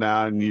around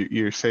now, and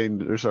you're saying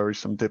there's already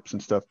some dips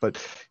and stuff, but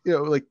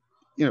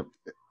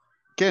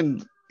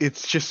again,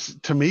 it's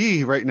just, to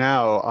me right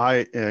now,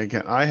 I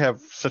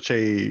have such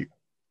a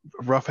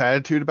rough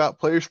attitude about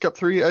Players Cup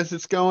 3 as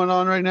it's going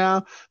on right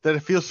now, that it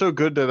feels so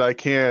good that I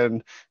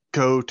can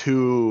go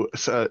to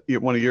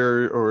one of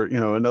your, or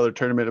another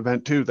tournament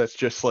event too, that's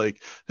just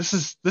like, this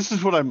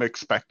is what I'm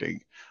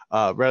expecting,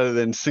 rather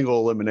than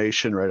single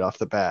elimination right off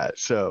the bat.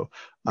 So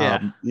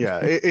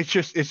it's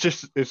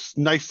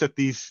nice that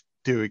these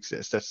do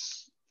exist.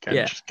 That's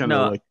I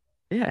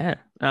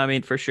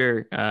mean, for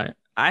sure.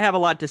 I have a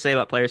lot to say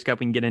about Players Cup.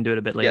 We can get into it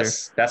a bit later.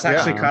 Yes, that's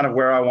actually kind of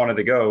where I wanted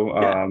to go.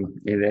 And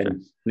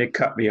then Nick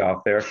cut me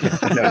off there.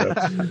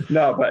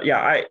 No, but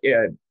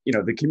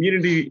the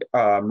community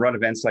run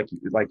events like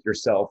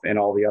yourself and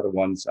all the other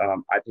ones,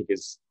 I think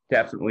is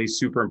definitely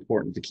super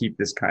important to keep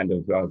this kind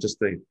of just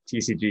the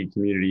TCG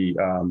community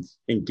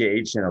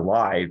engaged and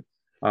alive.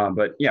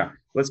 But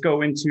let's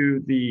go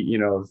into the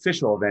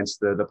official events,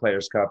 the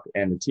Players Cup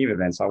and the team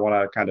events. I want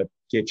to kind of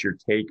get your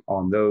take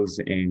on those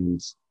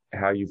and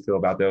how you feel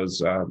about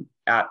those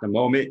at the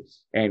moment,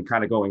 and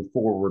kind of going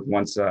forward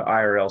once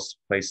IRL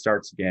play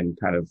starts again,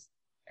 kind of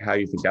how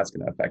you think that's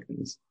going to affect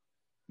things.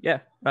 Yeah.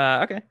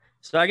 Okay.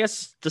 So I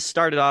guess to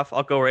start it off,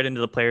 I'll go right into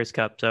the Players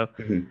Cup. So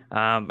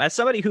as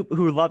somebody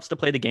who loves to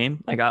play the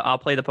game, like I'll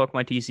play the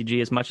Pokemon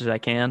TCG as much as I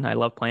can. I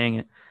love playing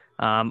it.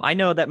 I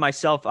know that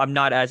myself, I'm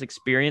not as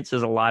experienced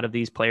as a lot of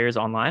these players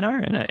online are.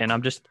 And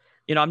I'm just,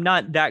 I'm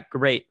not that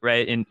great,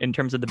 right, in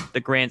terms of the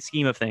grand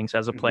scheme of things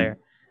as a player.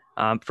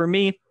 For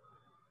me,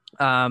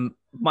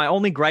 my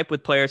only gripe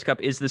with Players Cup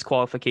is this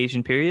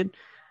qualification period.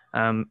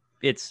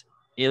 It's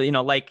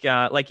like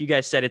you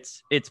guys said,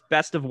 it's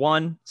best of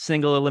one,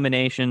 single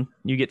elimination.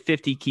 You get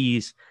 50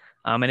 keys,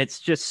 and it's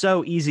just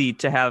so easy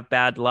to have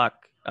bad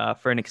luck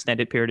for an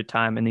extended period of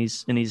time in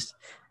these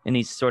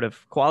sort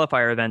of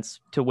qualifier events,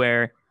 to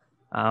where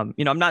I'm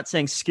not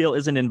saying skill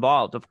isn't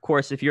involved. Of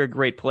course, if you're a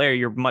great player,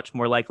 you're much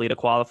more likely to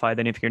qualify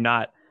than if you're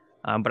not.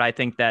 But I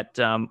think that,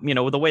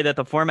 the way that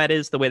the format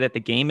is, the way that the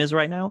game is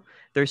right now,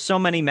 there's so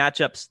many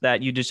matchups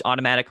that you just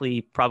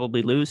automatically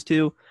probably lose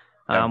to,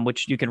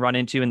 which you can run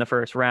into in the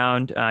first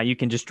round. You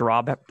can just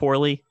draw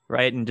poorly,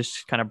 right, and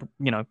just kind of,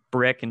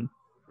 brick and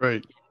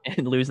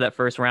lose that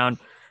first round.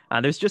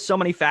 There's just so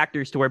many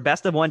factors to where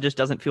best of one just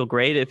doesn't feel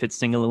great if it's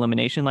single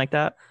elimination like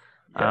that.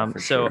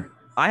 Sure.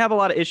 I have a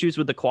lot of issues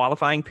with the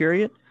qualifying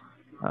period.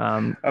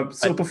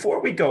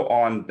 Before we go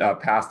on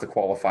past the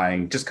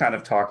qualifying, just kind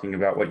of talking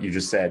about what you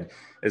just said,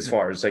 as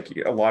far as like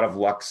a lot of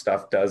luck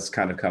stuff does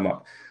kind of come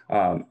up.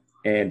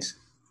 And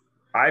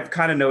I've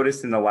kind of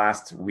noticed in the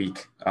last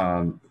week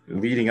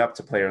leading up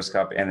to Players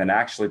Cup and then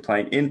actually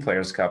playing in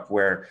Players Cup,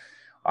 where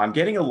I'm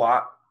getting a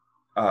lot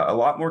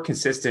more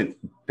consistent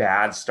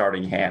bad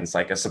starting hands,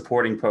 like a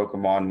supporting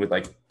Pokemon with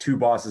like 2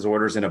 bosses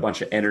orders and a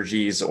bunch of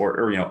energies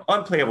or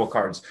unplayable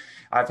cards.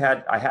 I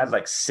had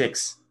like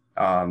 6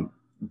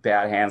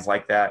 bad hands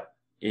like that,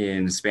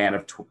 in the span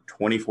of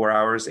 24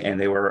 hours, and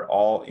they were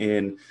all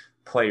in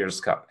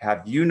Players Cup.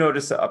 Have you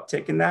noticed an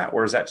uptick in that,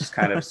 or is that just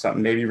kind of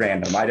something maybe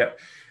random? I don't.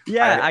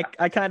 Yeah,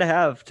 I kind of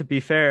have, to be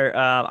fair.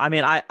 I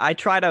mean, I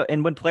try to,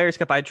 and when Players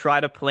Cup, I try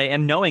to play,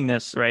 and knowing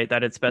this, right,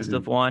 that it's best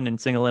of one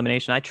and single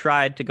elimination, I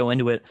tried to go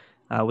into it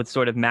with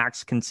sort of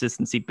max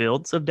consistency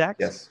builds of decks.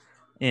 Yes.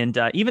 And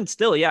even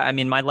still, yeah, I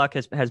mean, my luck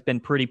has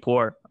been pretty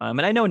poor. And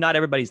I know not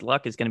everybody's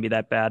luck is going to be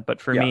that bad, but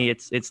for me,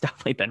 it's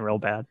definitely been real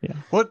bad. Yeah.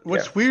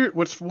 What's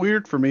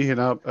weird for me in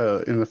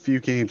a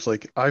few games,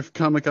 like I've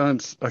come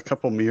against a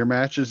couple mirror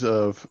matches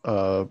of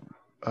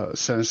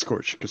Senna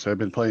Scorch because I've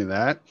been playing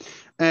that,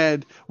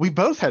 and we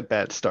both had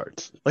bad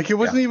starts. Like it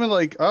wasn't even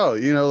like, oh,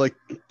 like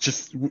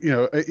just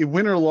a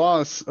win or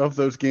loss of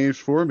those games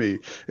for me.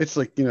 It's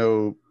like,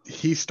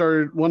 he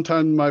started one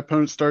time, my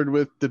opponent started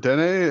with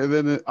Dedenne, and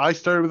then I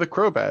started with a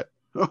Crobat.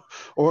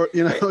 Or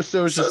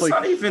so it's just like,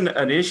 not even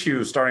an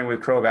issue starting with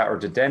Crobat or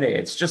Dedenne.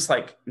 It's just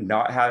like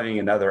not having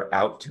another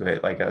out to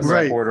it, like a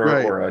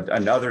supporter or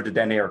another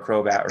Dedenne or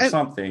Crobat or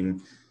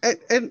something.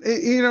 And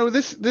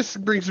this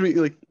brings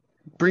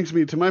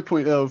me to my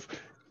point of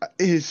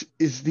is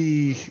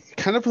the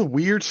kind of the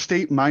weird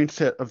state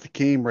mindset of the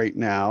game right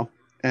now,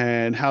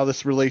 and how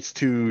this relates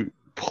to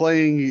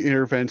playing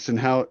your events and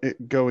how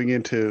it going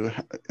into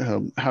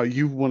how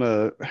you want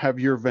to have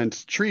your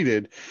events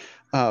treated.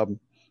 Do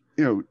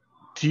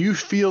you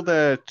feel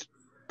that,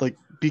 like,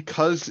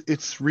 because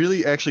it's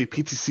really actually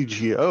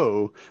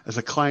PTCGO as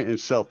a client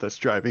itself that's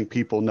driving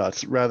people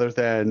nuts rather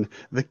than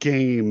the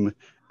game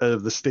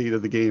of the state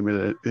of the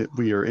game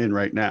we are in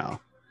right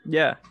now?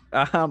 Yeah.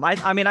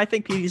 I mean, I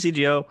think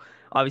PTCGO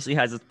obviously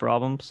has its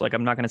problems. Like,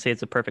 I'm not going to say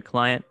it's a perfect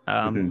client.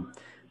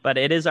 But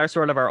it is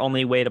our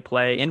only way to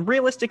play. And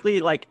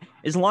realistically, like,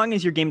 as long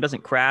as your game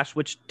doesn't crash,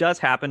 which does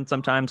happen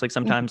sometimes, like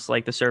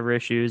like the server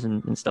issues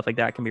and stuff like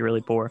that can be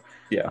really poor.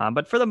 Yeah.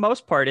 But for the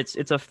most part,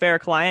 it's a fair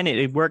client.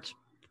 It works,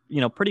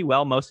 pretty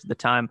well most of the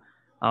time.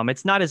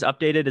 It's not as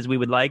updated as we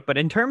would like, but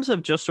in terms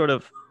of just sort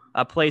of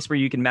a place where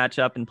you can match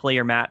up and play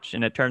your match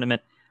in a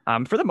tournament,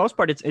 for the most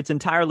part, it's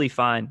entirely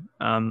fine.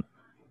 And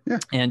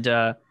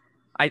I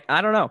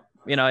don't know,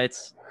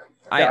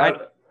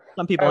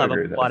 some people have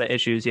a lot of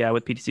issues,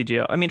 with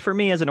PTCGO. I mean, for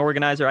me as an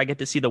organizer, I get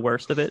to see the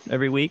worst of it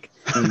every week,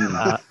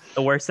 the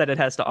worst that it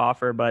has to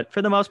offer. But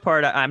for the most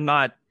part, I'm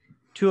not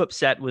too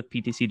upset with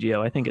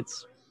PTCGO. I think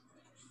it's,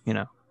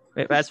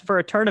 as for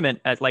a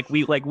tournament like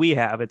we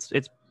have,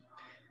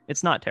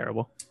 it's not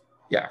terrible.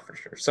 Yeah, for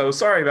sure. So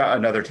sorry about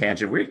another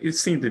tangent. We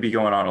seem to be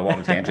going on a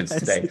long tangents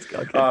today.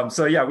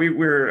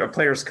 We're a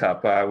Players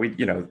Cup.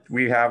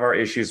 We have our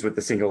issues with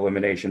the single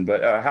elimination,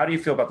 but how do you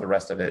feel about the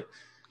rest of it?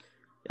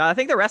 I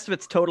think the rest of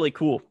it's totally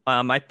cool.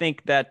 I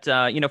think that,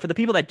 for the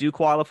people that do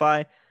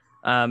qualify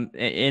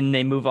and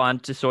they move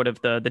on to sort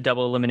of the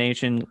double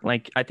elimination,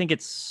 like I think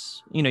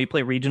it's, you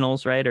play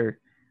regionals, right? Or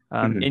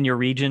in your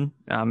region.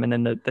 And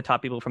then the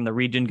top people from the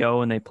region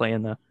go and they play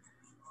in the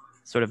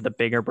sort of the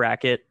bigger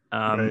bracket.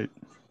 Right.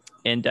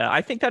 And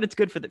I think that it's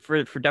good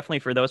for definitely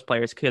for those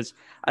players because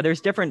I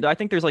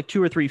think there's like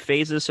 2 or 3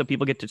 phases. So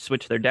people get to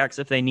switch their decks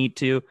if they need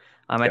to.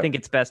 I think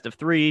it's best of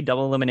 3,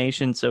 double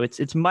elimination. So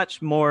it's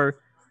much more,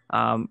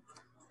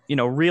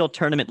 real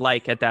tournament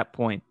like at that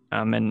point.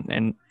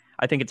 And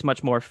I think it's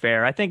much more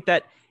fair. I think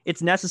that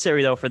it's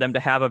necessary though for them to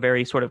have a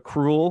very sort of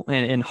cruel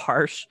and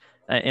harsh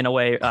in a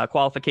way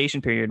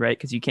qualification period, right?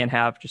 Because you can't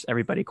have just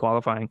everybody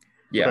qualifying.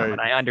 Yeah.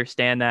 And I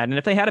understand that. And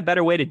if they had a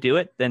better way to do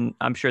it, then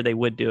I'm sure they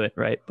would do it,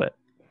 right? But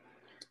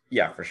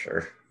yeah, for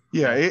sure.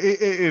 Yeah,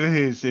 it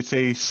is.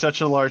 It's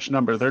such a large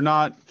number. They're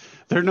not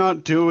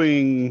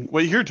doing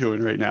what you're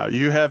doing right now.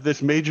 You have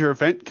this major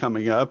event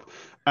coming up,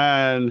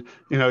 and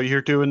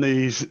you're doing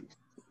these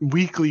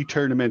weekly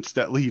tournaments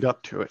that lead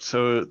up to it.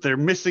 So they're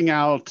missing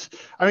out.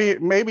 I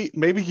mean,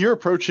 maybe your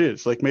approach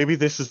is like, maybe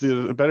this is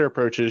the better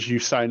approach is you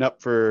sign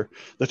up for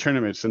the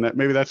tournaments, and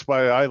that's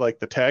why I like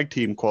the tag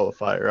team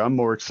qualifier. I'm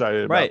more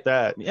excited about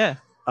that. Yeah.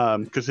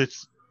 Because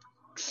it's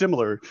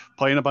similar,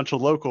 playing a bunch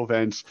of local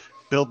events,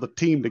 build the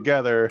team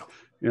together,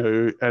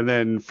 and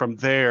then from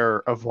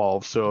there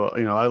evolve. So,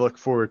 I look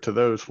forward to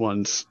those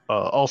ones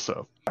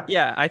also.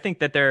 Yeah, I think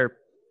that they're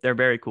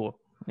very cool.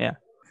 Yeah.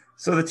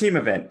 So the team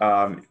event,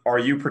 are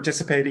you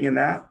participating in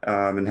that?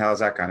 And how's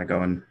that kind of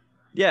going?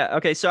 Yeah.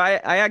 Okay. So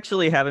I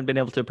actually haven't been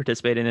able to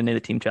participate in any of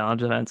the team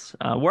challenge events.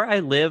 Where I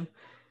live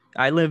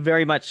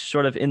very much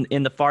sort of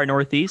in the far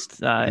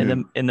northeast,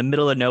 in the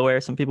middle of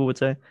nowhere, some people would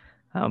say.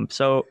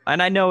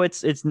 And I know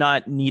it's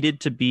not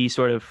needed to be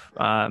sort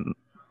of,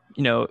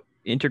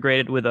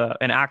 integrated with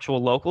an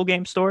actual local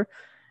game store.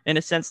 In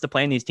a sense, to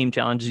play in these team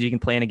challenges, you can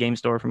play in a game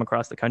store from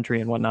across the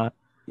country and whatnot.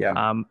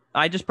 Yeah.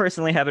 I just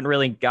personally haven't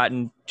really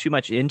gotten too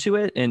much into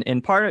it,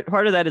 and part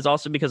of that is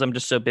also because I'm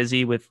just so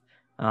busy with,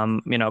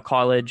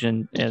 college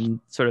and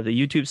sort of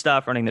the YouTube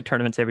stuff, running the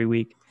tournaments every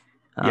week.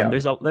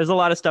 There's a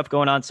lot of stuff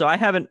going on, so I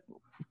haven't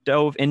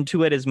dove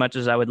into it as much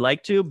as I would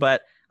like to,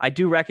 but I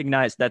do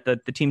recognize that the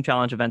team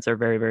challenge events are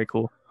very, very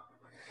cool.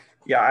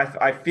 Yeah,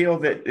 I feel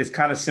that it's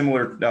kind of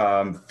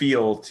similar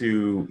feel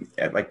to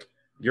like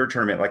your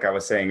tournament, like I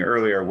was saying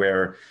earlier,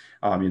 where,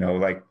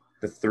 like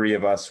the three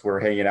of us were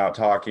hanging out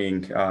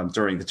talking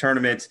during the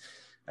tournament.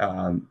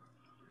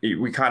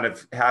 We kind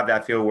of have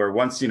that feel where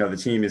once, the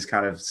team is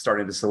kind of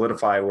starting to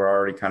solidify, we're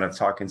already kind of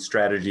talking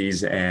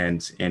strategies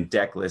and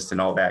deck list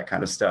and all that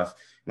kind of stuff,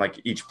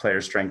 like each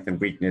player's strength and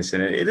weakness.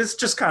 And it is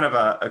just kind of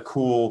a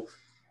cool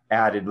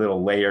added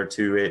little layer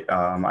to it.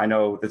 I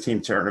know the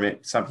team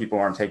tournament, some people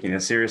aren't taking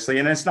it seriously,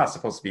 and it's not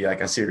supposed to be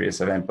like a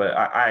serious event, but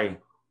I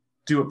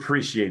do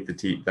appreciate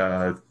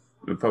the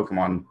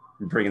Pokemon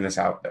bringing this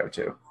out there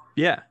too.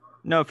 Yeah,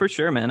 no, for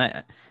sure,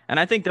 man.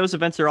 I think those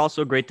events are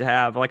also great to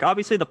have. Like,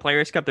 obviously the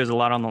Players Cup, there's a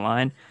lot on the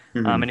line.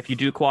 Mm-hmm. And if you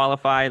do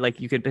qualify,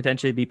 like, you could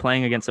potentially be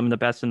playing against some of the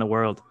best in the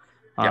world.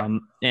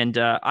 And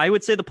I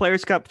would say the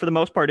Players Cup, for the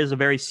most part, is a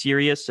very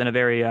serious and a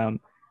very,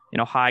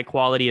 high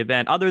quality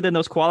event, other than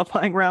those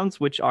qualifying rounds,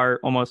 which are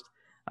almost,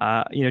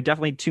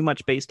 definitely too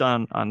much based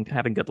on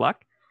having good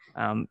luck.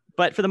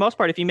 But for the most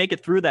part, if you make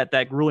it through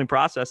that grueling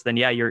process, then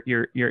yeah, you're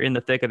in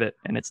the thick of it,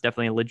 and it's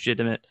definitely a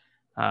legitimate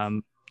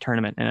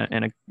tournament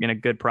in a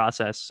good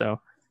process.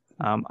 So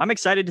I'm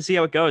excited to see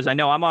how it goes. I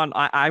know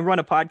I run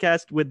a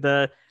podcast with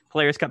the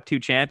Players Cup 2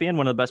 champion,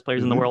 one of the best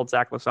players in the world,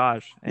 Zach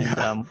Lesage,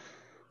 and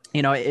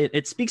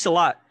it speaks a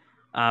lot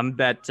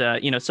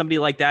that somebody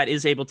like that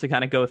is able to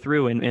kind of go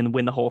through and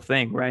win the whole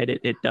thing, right?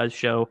 It does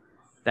show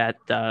that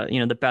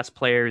the best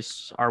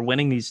players are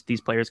winning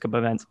these Players Cup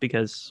events,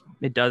 because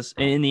it does,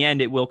 in the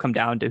end, it will come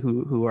down to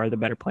who are the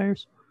better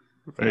players.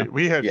 Right.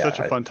 We had such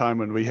a fun time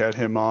when we had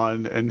him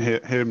on and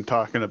him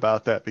talking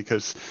about that,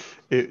 because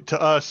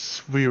to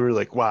us, we were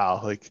like,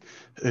 wow, like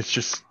it's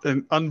just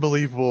an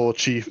unbelievable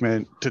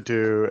achievement to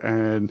do.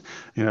 And,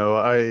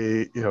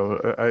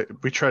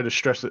 we try to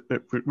stress it.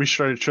 We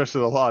try to stress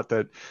it a lot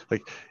that,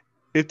 like,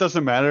 it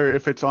doesn't matter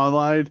if it's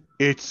online,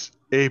 it's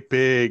a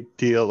big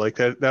deal. Like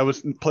that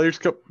was Players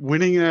Cup,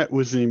 winning that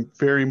was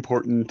very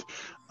important,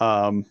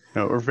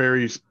 or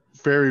very,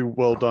 very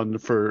well done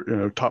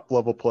for top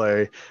level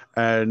play.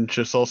 And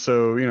just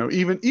also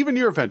even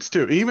your events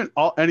too, even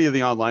any of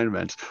the online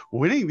events,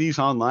 winning these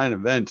online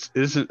events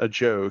isn't a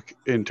joke,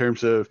 in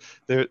terms of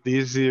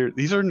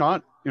these are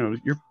not,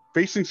 you're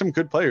facing some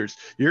good players.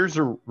 Yours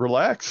are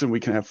relaxed and we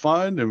can have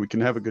fun and we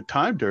can have a good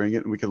time during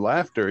it and we can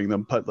laugh during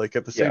them, but like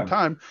at the same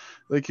time,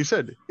 like you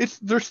said,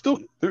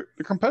 they're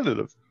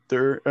competitive.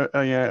 They're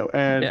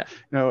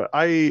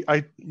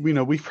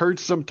we've heard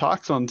some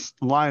talks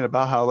online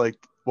about how, like,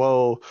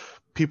 well,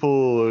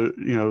 people,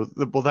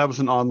 that was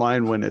an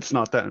online win. It's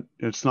not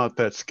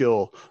that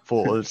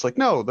skillful. It's like,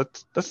 no,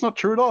 that's not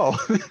true at all.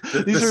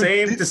 The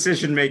same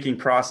decision-making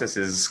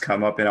processes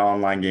come up in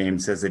online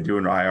games as they do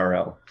in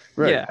IRL.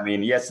 Right. Yeah. I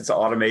mean, yes, it's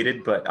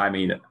automated, but I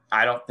mean,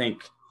 I don't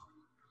think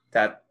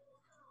that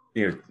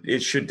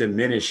it should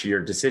diminish your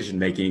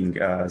decision-making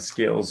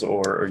skills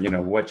or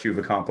what you've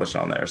accomplished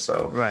on there.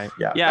 So right.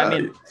 Yeah. I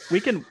mean, we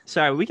can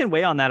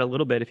weigh on that a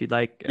little bit if you'd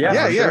like.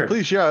 Sure.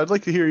 Please. Yeah, I'd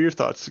like to hear your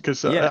thoughts,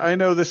 because I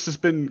know this has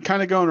been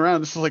kind of going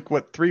around. This is like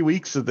 3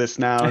 weeks of this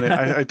now, and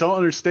I don't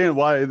understand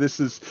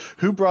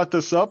who brought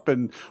this up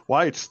and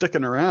why it's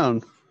sticking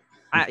around.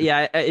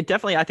 It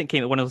definitely, I think,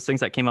 came one of those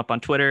things that came up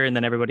on Twitter, and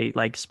then everybody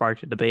like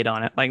sparked a debate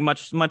on it, like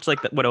much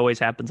like what always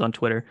happens on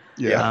Twitter.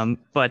 Yeah.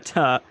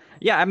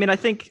 I mean, I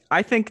think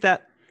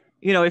that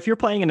if you're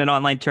playing in an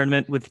online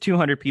tournament with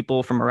 200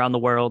 people from around the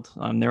world,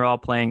 they're all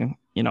playing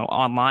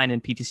online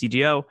in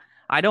PTCGO.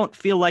 I don't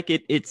feel like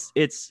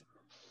it's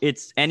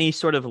any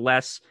sort of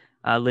less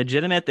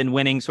legitimate than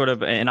winning sort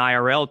of an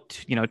IRL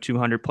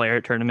 200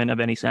 player tournament of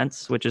any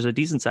sense, which is a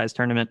decent sized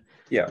tournament.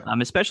 Yeah.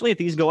 Especially if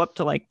these go up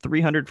to like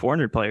 300,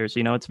 400 players,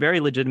 it's a very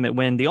legitimate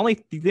win. The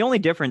only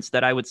difference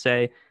that I would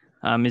say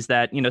is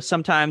that,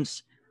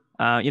 sometimes,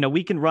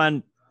 we can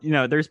run,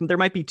 there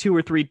might be 2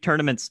 or 3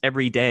 tournaments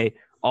every day,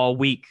 all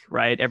week,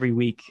 right? Every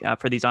week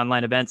for these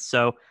online events.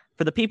 So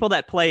for the people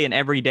that play in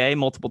every day,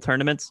 multiple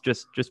tournaments,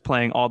 just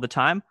playing all the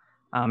time,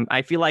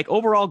 I feel like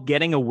overall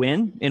getting a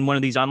win in one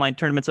of these online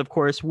tournaments, of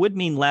course, would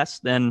mean less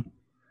than,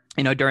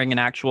 during an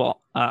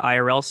actual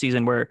IRL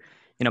season where,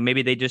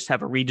 maybe they just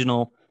have a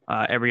regional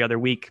every other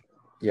week.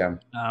 Yeah.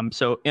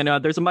 So,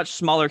 there's a much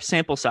smaller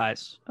sample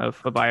size of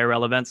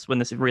IRL events when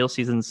this real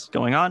season's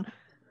going on.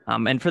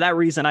 And for that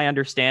reason, I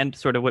understand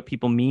sort of what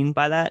people mean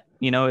by that.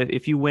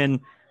 If you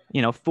win,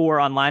 4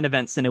 online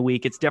events in a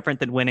week, it's different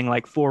than winning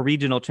like 4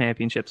 regional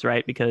championships,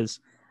 right? Because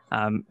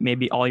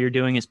maybe all you're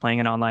doing is playing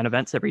in online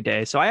events every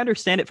day. So I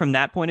understand it from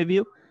that point of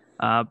view.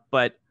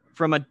 But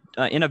from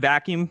in a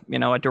vacuum,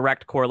 a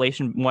direct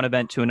correlation, one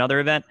event to another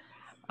event,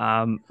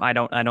 I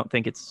don't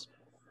think it's,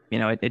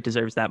 it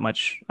deserves that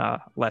much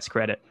less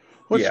credit.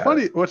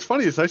 What's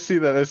funny is I see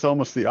that as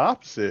almost the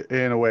opposite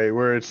in a way,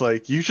 where it's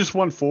like you just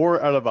won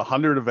 4 out of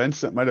 100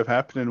 events that might have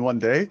happened in one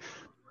day.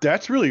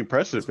 That's really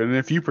impressive. And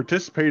if you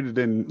participated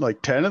in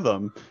like 10 of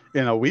them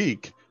in a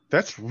week,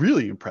 that's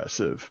really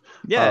impressive.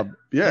 Yeah.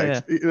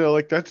 It's,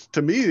 like that's,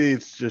 to me,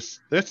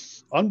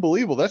 that's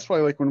unbelievable. That's why,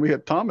 like when we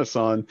had Thomas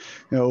on,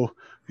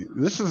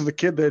 this is the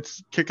kid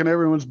that's kicking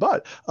everyone's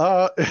butt.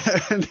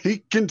 And he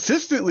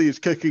consistently is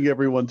kicking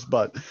everyone's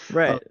butt.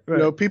 Right. You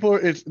know, people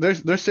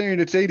they're saying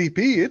it's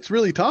ADP. It's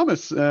really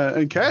Thomas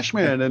and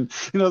Cashman. And,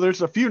 you know,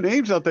 there's a few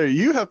names out there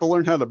you have to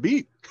learn how to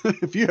beat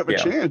if you have a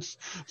chance.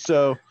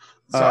 So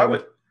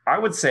I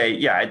would say,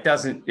 it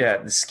doesn't. Yeah,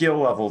 the skill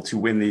level to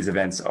win these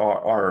events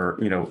are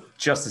you know,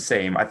 just the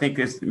same. I think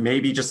it's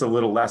maybe just a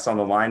little less on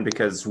the line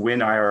because when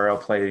IRL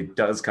play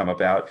does come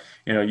about,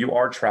 you know, you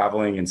are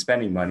traveling and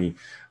spending money,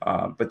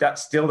 but that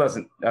still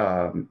doesn't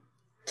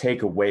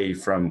take away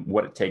from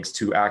what it takes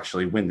to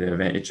actually win the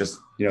event. It just,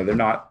 you know, you're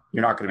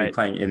not going to be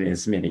playing in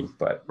as many,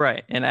 but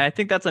right. And I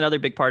think that's another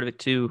big part of it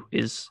too.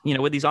 Is, you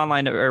know, with these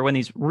online or when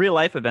these real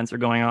life events are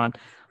going on.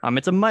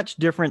 It's a much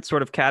different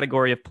sort of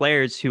category of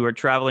players who are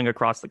traveling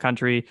across the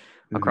country,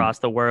 across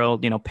the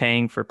world, you know,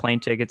 paying for plane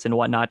tickets and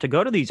whatnot to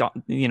go to these,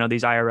 you know,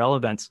 these IRL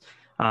events.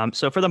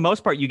 So for the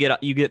most part, you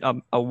get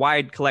a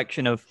wide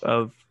collection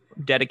of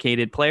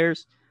dedicated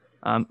players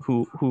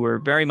who are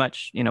very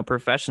much, you know,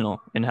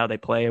 professional in how they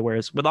play.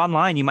 Whereas with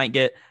online, you might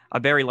get a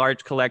very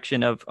large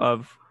collection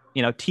of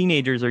you know,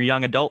 teenagers or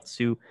young adults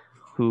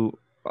who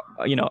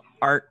you know,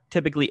 aren't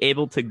typically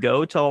able to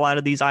go to a lot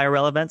of these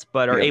IRL events,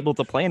 but are able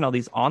to play in all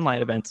these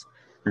online events.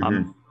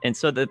 And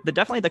so the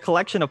definitely the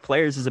collection of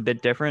players is a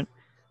bit different.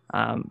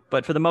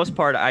 But for the most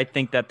part, I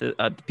think that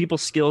the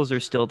people's skills are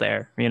still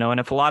there, you know, and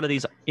if a lot of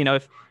these, you know,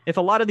 if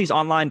a lot of these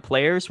online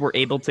players were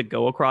able to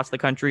go across the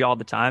country all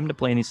the time to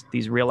play in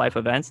these real life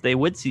events, they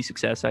would see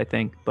success, I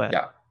think. But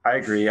yeah, I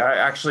agree. I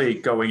actually,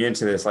 going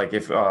into this, like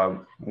if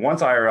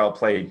once IRL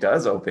play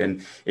does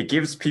open, it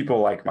gives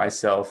people like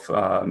myself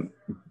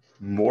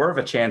more of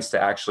a chance to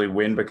actually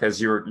win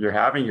because you're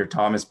having your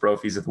Thomas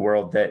Brophies of the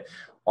world that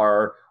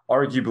are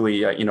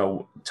arguably you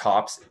know,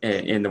 tops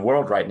in the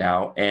world right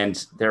now,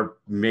 and they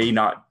may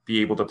not be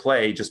able to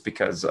play just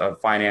because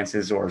of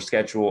finances or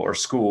schedule or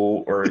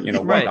school or, you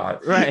know,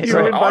 whatnot. Right.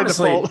 So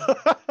honestly,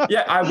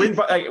 I win,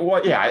 but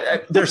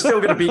there's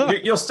still going to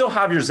be, you'll still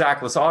have your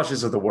Zach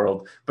Lesages of the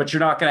world, but you're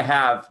not going to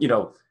have, you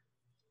know,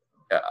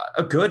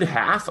 a good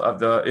half of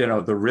the, you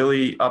know, the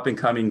really up and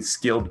coming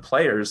skilled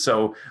players.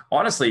 So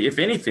honestly, if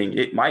anything,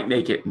 it might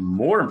make it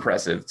more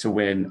impressive to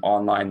win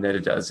online than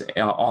it does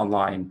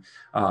online,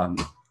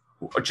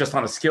 just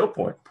on a skill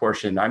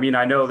portion. I mean,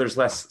 I know there's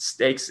less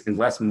stakes and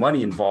less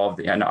money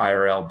involved in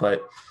IRL,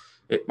 but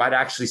it might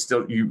actually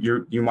still,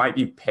 you might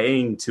be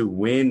paying to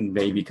win,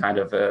 maybe kind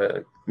of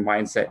a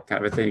mindset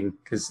kind of a thing,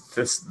 because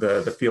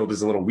the field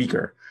is a little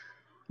weaker.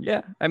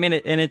 Yeah, I mean,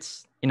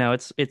 it's you know,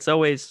 it's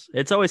always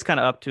kind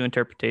of up to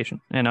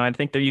interpretation. You know, I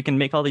think that you can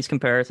make all these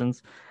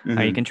comparisons.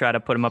 You can try to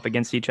put them up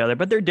against each other,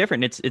 but they're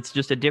different. It's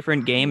just a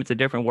different game. It's a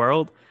different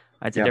world.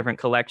 It's a different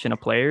collection of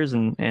players,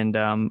 and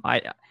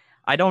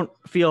I don't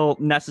feel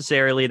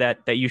necessarily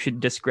that you should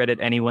discredit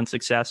anyone's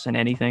success in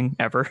anything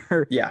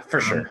ever. Yeah, for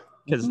sure.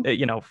 Because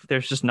you know,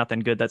 there's just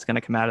nothing good that's going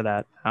to come out of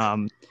that.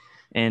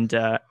 And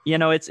you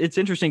know, it's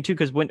interesting too,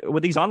 because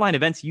with these online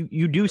events,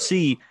 you do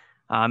see.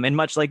 And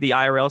much like the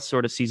IRL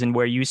sort of season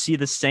where you see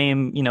the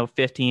same, you know,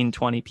 15,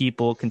 20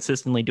 people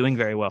consistently doing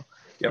very well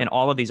in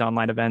all of these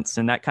online events.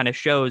 And that kind of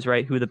shows,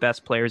 right, who the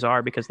best players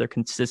are because they're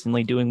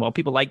consistently doing well.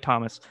 People like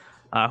Thomas,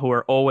 who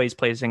are always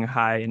placing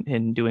high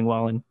and doing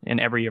well in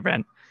every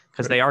event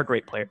because they are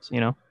great players, you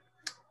know?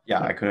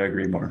 Yeah, I couldn't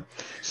agree more.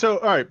 So,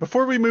 all right,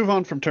 before we move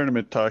on from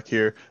tournament talk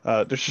here,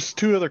 there's just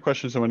two other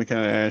questions I want to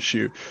kind of ask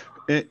you.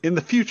 In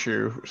the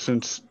future,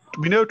 since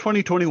we know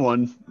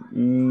 2021,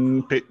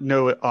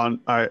 no on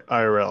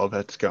IRL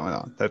that's going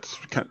on. That's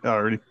kind of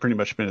already pretty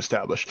much been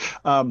established.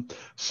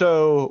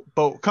 So,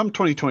 but come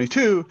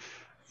 2022,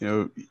 you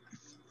know,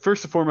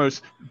 first and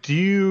foremost,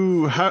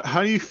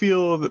 how do you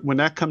feel that when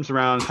that comes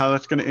around, how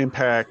that's going to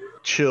impact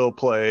chill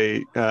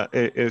play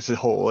as a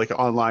whole, like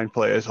online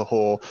play as a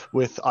whole,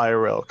 with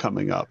IRL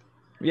coming up?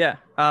 Yeah.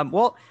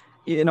 Well,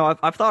 you know,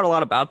 I've thought a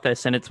lot about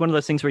this, and it's one of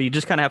those things where you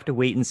just kind of have to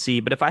wait and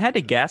see. But if I had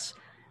to guess,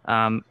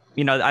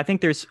 you know, I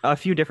think there's a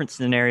few different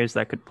scenarios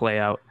that could play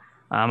out.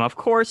 Of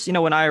course, you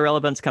know, when IRL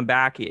events come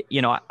back,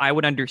 you know, I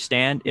would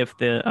understand if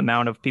the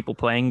amount of people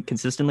playing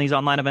consistently these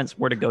online events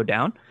were to go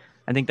down.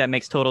 I think that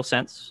makes total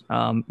sense.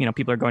 You know,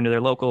 people are going to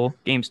their local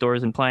game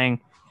stores and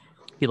playing.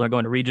 People are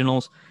going to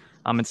regionals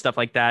and stuff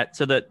like that.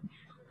 So that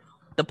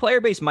the player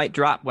base might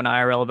drop when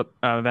IRL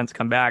events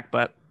come back.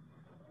 But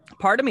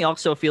part of me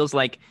also feels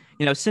like,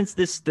 you know, since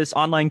this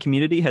online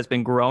community has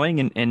been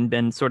growing and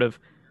been sort of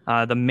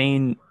the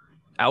main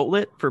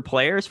outlet for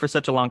players for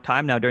such a long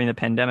time now during the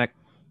pandemic,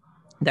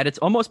 that it's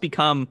almost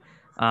become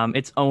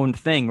its own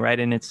thing, right?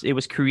 And it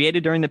was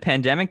created during the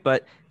pandemic,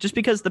 but just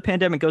because the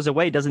pandemic goes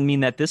away doesn't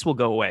mean that this will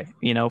go away,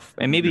 you know,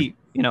 and maybe,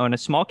 you know, in a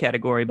small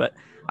category. But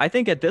I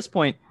think at this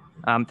point,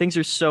 things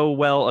are so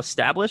well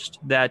established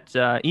that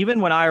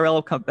even when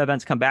IRL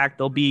events come back,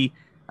 they'll be,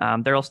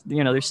 there's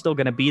still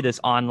going to be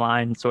this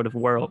online sort of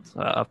world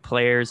of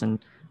players and,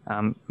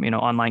 you know,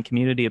 online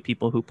community of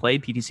people who play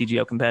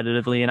PTCGO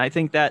competitively. And I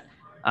think that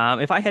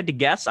if I had to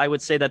guess, I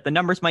would say that the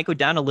numbers might go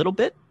down a little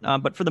bit,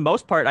 but for the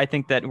most part, I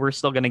think that we're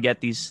still going to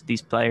get these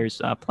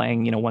players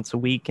playing, you know, once a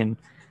week and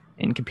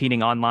in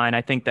competing online.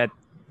 I think that,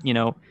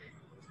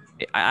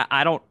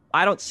 I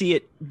don't see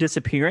it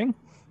disappearing.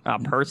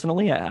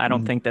 Personally, I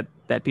don't think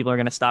that people are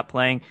going to stop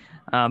playing.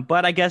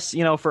 But I guess,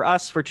 for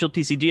us, for Chill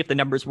TCG, if the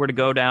numbers were to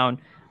go down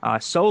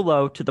so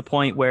low to the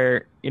point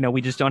where,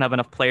 we just don't have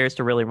enough players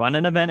to really run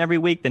an event every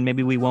week, then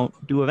maybe we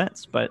won't do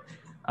events. But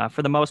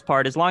for the most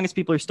part, as long as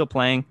people are still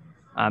playing,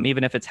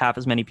 even if it's half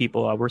as many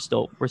people, we're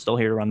still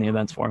here to run the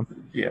events for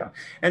them. Yeah.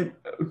 And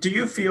do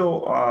you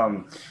feel,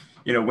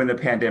 when the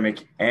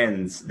pandemic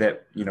ends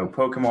that,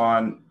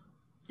 Pokemon,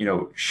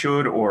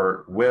 should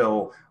or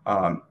will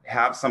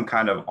have some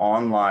kind of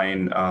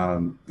online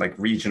like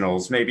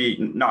regionals, maybe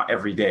not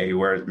every day,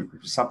 where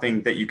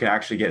something that you can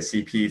actually get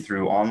CP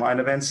through online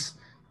events?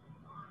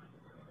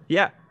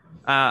 Yeah.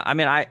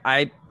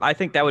 I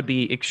think that would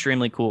be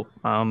extremely cool.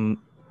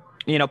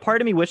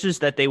 Part of me wishes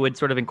that they would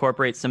sort of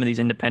incorporate some of these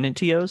independent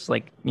TOs,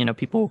 like,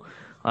 people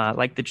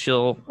like the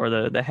Chill or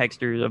the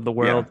Hexters of the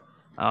world. Yeah.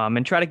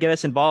 And try to get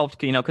us involved,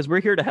 because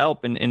we're here to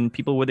help, and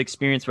people with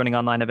experience running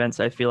online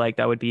events, I feel like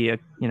that would be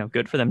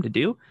good for them to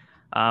do.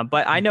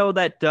 But I know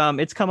that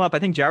it's come up. I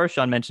think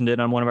Jaroshan mentioned it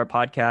on one of our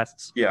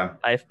podcasts. Yeah.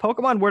 If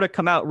Pokemon were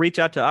to reach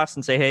out to us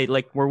and say, hey,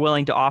 like, we're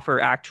willing to offer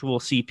actual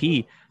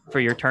CP for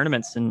your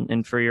tournaments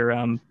and for your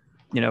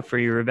for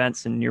your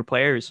events and your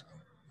players,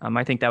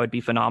 I think that would be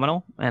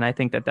phenomenal. And I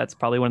think that that's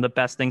probably one of the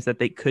best things that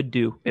they could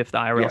do if the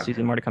IRL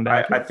season were to come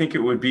back. I think it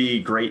would be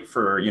great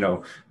for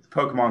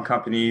Pokemon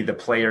Company, the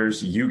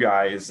players, you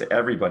guys,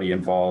 everybody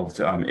involved,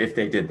 if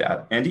they did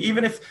that. And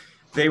even if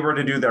they were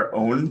to do their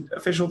own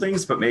official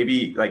things, but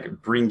maybe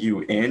like bring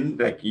you in,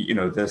 like,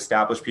 the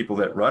established people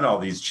that run all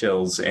these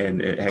Chills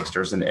and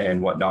Hexters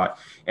and whatnot,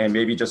 and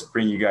maybe just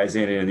bring you guys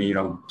in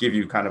and, give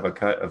you kind of a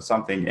cut of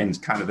something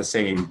and kind of the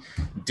same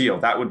deal.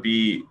 That would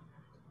be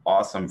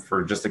awesome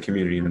for just the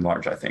community in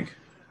large, I think.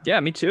 Yeah,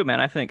 me too,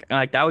 man. I think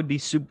like that would be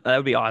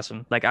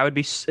awesome. Like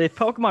if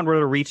Pokemon were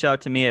to reach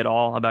out to me at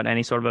all about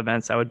any sort of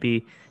events, I would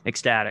be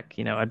ecstatic.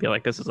 I'd be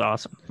like, this is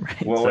awesome.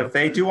 Right? Well, if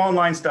they do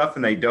online stuff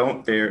and they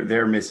don't,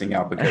 they're missing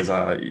out because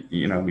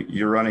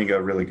you're running a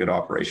really good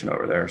operation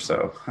over there.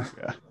 So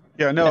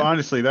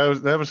honestly,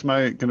 that was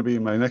going to be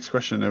my next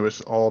question. It was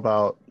all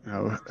about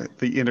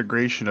the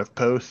integration of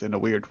both in a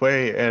weird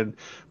way, and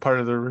part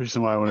of the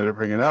reason why I wanted to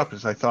bring it up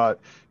is I thought,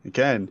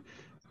 again,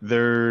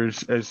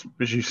 there's, as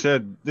you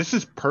said, this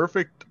is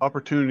perfect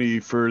opportunity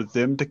for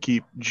them to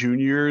keep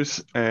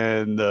juniors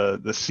and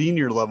the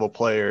senior level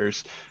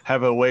players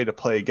have a way to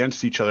play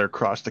against each other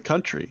across the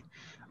country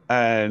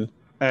and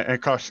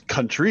across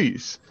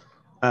countries.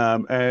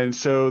 And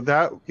so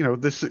that,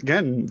 this,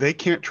 again, they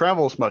can't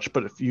travel as much,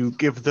 but if you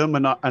give them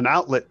an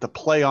outlet to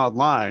play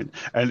online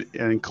and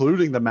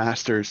including the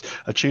Masters,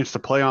 a chance to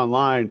play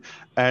online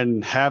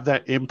and have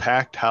that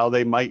impact how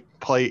they might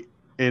play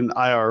in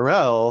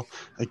IRL,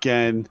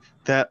 again,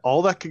 that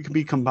all that can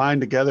be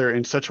combined together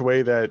in such a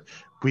way that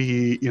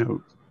we,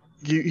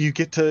 you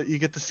get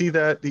to see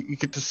that, you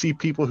get to see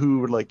people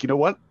who are like,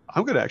 what,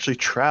 I'm going to actually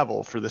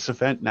travel for this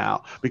event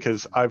now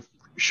because I've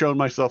shown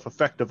myself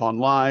effective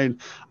online.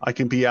 I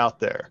can be out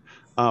there.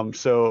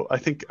 So I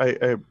think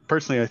I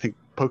personally think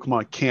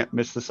Pokemon can't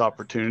miss this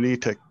opportunity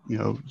to,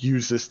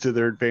 use this to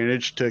their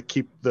advantage to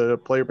keep the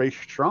player base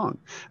strong.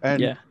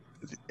 And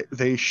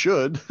they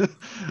should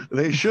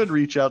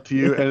reach out to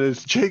you. And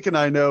as Jake and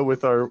I know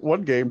with our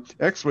one game,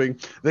 X-Wing,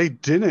 they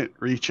didn't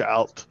reach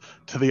out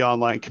to the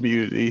online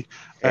community.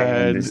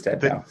 And it's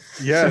dead now.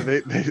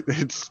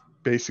 It's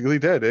basically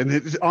dead. And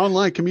the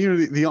online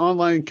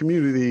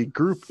community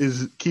group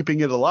is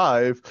keeping it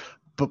alive,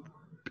 but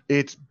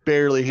it's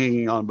barely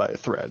hanging on by a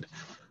thread.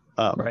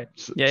 Right.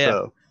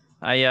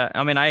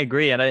 I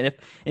agree. And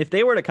if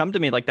they were to come to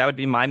me, like, that would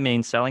be my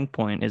main selling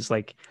point is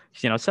like,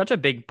 such a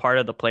big part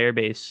of the player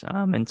base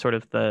and sort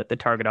of the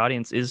target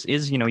audience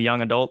is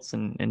young adults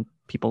and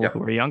people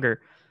who are younger.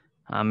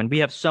 And we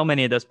have so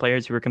many of those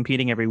players who are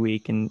competing every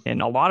week, and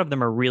a lot of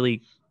them are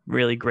really,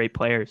 really great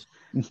players.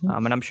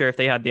 Mm-hmm. And I'm sure if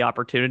they had the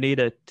opportunity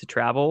to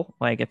travel,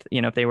 like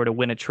if they were to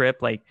win a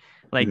trip, like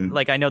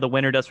I know the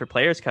winner does for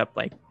Players Cup,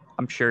 like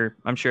I'm sure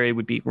it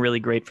would be really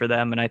great for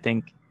them. And I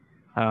think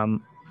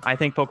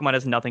Pokemon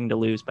has nothing to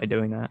lose by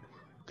doing that.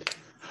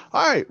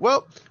 All right.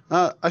 Well,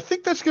 I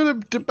think that's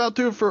going to about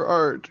do it for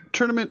our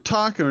tournament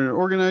talk and our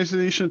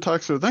organization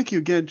talk. So thank you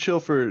again, Chill,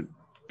 for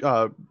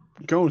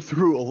going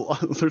through a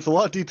lot. There's a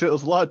lot of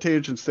details, a lot of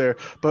tangents there.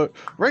 But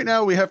right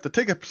now we have to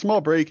take a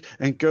small break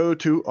and go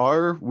to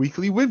our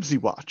weekly Whimsy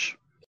Watch.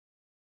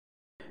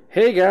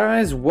 Hey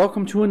guys,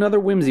 welcome to another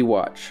Whimsy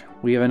Watch.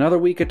 We have another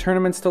week of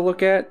tournaments to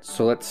look at,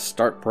 so let's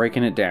start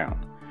breaking it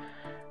down.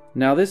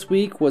 Now this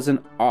week was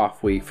an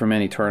off week for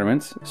many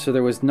tournaments, so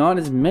there was not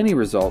as many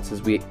results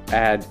as we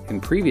had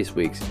in previous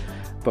weeks,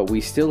 but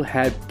we still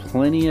had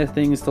plenty of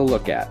things to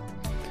look at.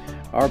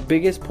 Our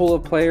biggest pool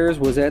of players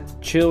was at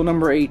Chill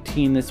number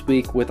 18 this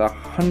week with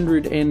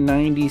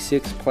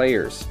 196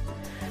 players.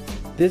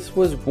 This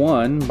was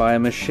won by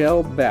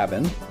Michelle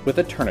Babin with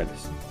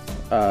Eternatus,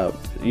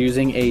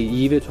 using a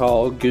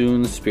Yveltal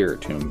Goon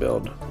Spiritomb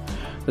build.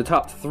 The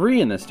top 3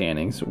 in the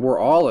standings were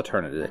all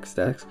Eternatus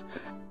decks,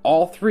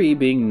 all 3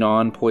 being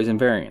non-poison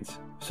variants.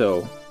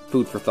 So,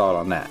 food for thought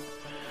on that.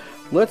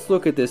 Let's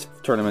look at this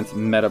tournament's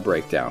meta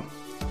breakdown.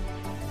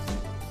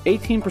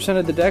 18%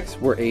 of the decks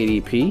were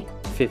ADP,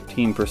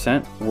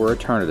 15% were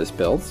Eternatus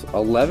builds,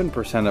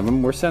 11% of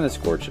them were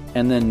Centiskorch,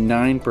 and then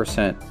 9%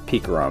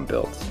 Pikarom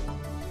builds.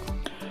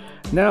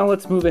 Now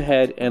let's move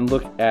ahead and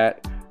look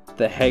at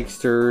the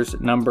Hegsters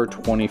number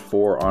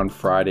 24 on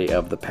Friday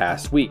of the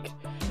past week.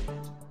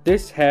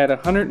 This had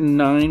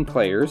 109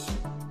 players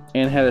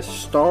and had a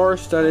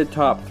star-studded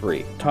top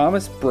 3.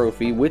 Thomas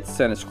Brophy with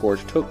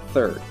Centiskorch took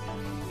 3rd,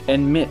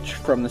 and Mitch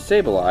from the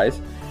Sableyes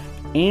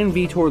and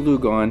Vitor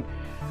Lugon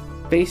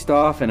faced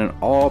off in an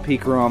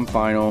all-Pikarom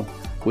final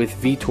with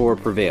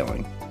Vitor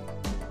prevailing.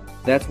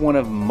 That's one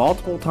of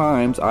multiple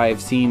times I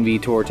have seen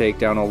Vitor take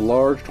down a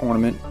large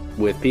tournament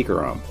with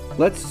Pikarom.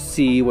 Let's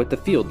see what the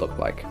field looked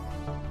like.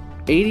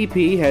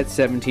 ADP had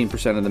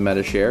 17% of the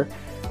meta share,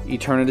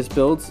 Eternatus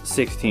builds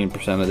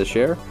 16% of the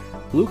share,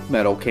 Luke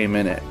Metal came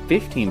in at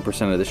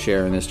 15% of the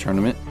share in this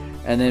tournament,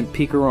 and then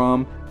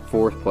Pikarom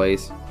 4th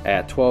place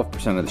at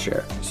 12% of the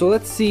share. So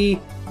let's see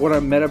what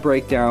our meta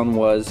breakdown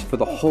was for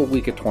the whole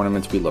week of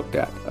tournaments we looked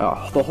at.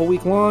 The whole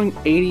week long,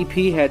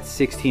 ADP had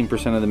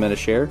 16% of the meta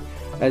share,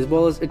 as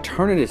well as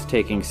Eternatus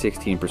taking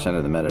 16%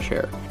 of the meta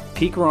share.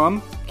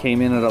 Pikarom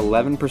came in at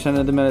 11%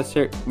 of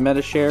the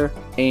meta share,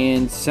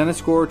 and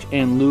Centiskorch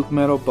and Luke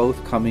Metal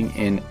both coming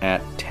in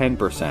at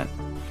 10%.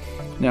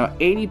 Now,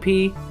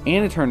 ADP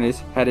and Eternatus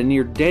had a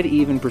near dead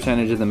even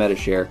percentage of the meta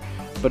share,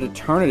 but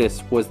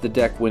Eternatus was the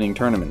deck winning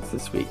tournaments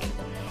this week.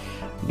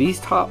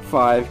 These top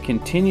 5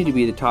 continue to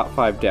be the top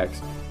 5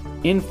 decks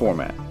in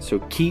format, so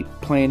keep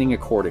planning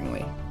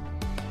accordingly.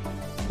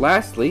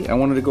 Lastly, I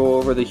wanted to go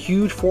over the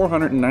huge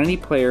 490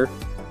 player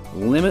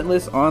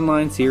Limitless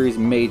Online Series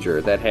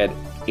Major that had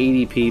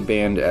ADP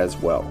banned as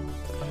well.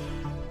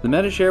 The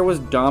meta share was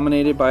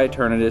dominated by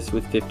Eternatus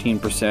with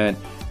 15%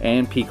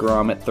 and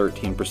Pikarom at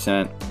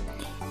 13%.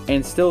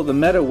 And still, the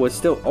meta was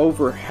still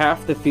over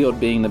half the field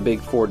being the big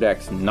 4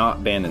 decks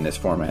not banned in this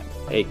format,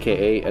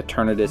 aka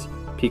Eternatus,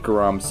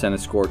 Pikarom,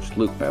 Centiskorch,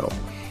 Luke Metal.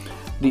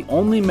 The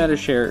only meta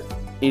share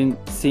in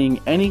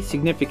seeing any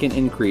significant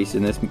increase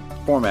in this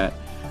format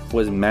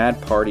was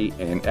Mad Party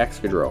and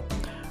Excadrill,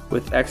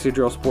 with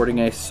Excadrill sporting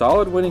a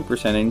solid winning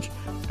percentage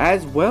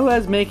as well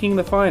as making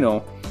the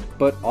final,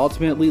 but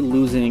ultimately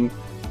losing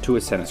to a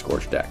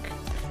Centiskorch deck.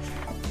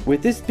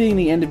 With this being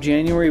the end of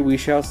January, we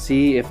shall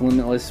see if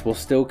Limitless will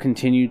still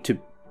continue to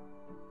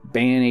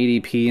ban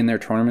ADP in their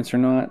tournaments or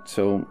not,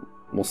 so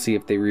we'll see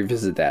if they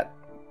revisit that.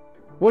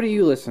 What do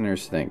you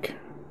listeners think?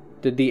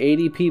 Did the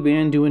ADP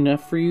ban do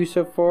enough for you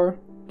so far?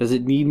 Does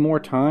it need more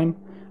time?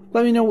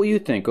 Let me know what you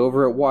think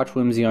over at Watch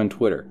Whimsy on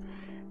Twitter.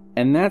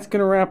 And that's going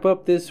to wrap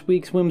up this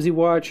week's Whimsy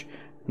Watch.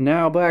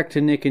 Now back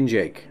to Nick and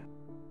Jake.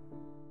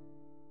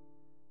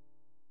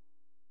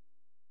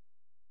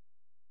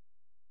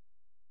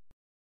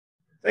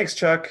 Thanks,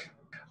 Chuck.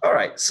 All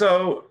right,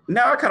 so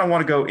now I kind of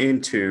want to go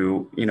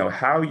into,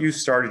 how you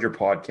started your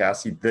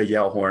podcast, the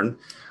Yellhorn,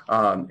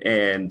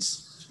 and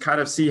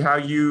kind of see how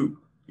you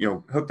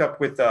hooked up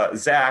with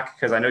Zach,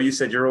 because I know you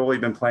said you've only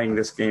been playing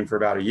this game for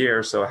about a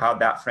year. So how'd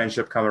that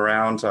friendship come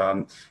around,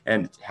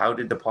 and how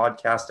did the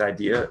podcast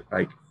idea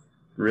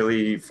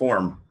really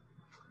form?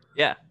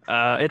 Yeah,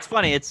 it's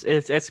funny.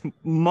 It's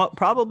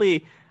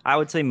probably, I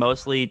would say,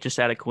 mostly just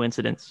out of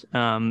coincidence.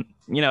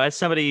 As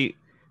somebody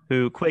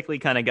who quickly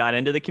kind of got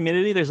into the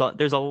community,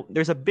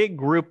 there's a big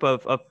group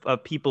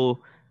of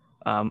people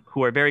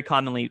who are very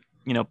commonly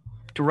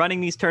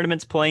running these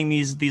tournaments, playing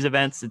these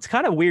events. It's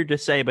kind of weird to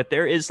say, but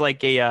there is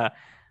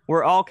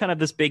we're all kind of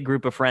this big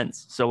group of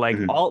friends. So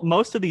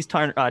most of these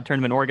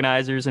tournament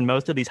organizers and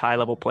most of these high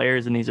level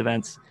players in these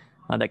events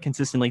that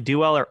consistently do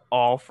well are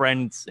all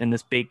friends in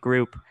this big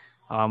group,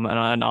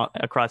 and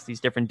across these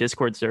different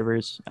Discord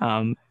servers.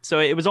 So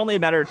it was only a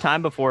matter of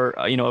time before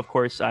of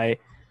course I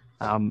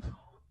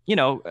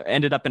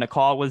ended up in a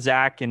call with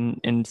Zach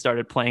and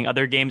started playing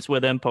other games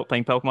with him,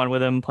 playing Pokemon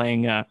with him,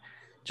 playing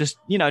just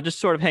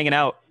sort of hanging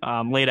out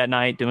late at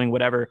night, doing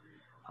whatever.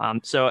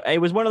 So it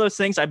was one of those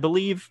things. I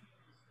believe,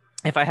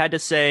 if I had to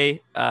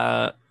say,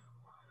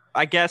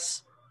 I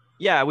guess,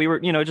 yeah, we were,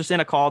 just in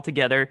a call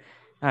together,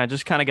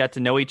 just kind of got to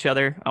know each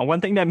other.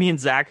 One thing that me and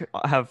Zach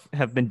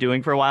have been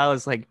doing for a while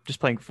is just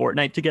playing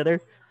Fortnite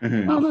together.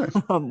 Mm-hmm. Oh,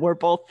 nice. We're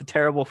both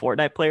terrible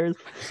Fortnite players.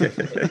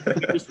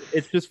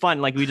 It's just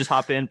fun. We just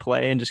hop in,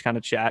 play, and just kind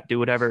of chat, do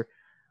whatever.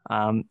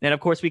 And of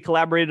course, we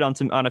collaborated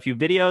on a few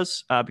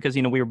videos because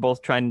we were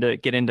both trying to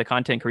get into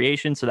content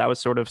creation, so that was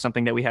sort of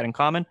something that we had in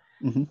common.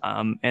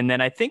 Mm-hmm. And then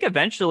I think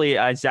eventually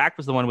Zach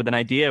was the one with an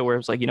idea where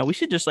it was we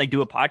should just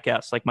do a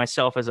podcast,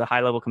 myself as a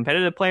high level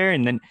competitive player,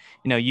 and then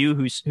you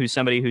who's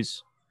somebody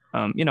who's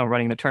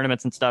running the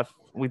tournaments and stuff.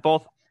 We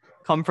both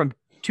come from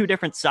two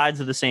different sides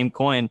of the same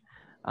coin.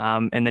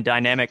 And the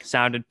dynamic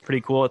sounded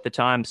pretty cool at the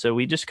time. So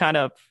we just kind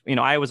of,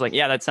 I was like,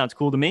 yeah, that sounds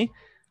cool to me.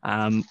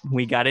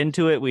 We got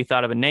into it. We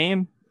thought of a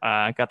name,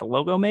 got the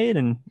logo made,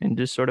 and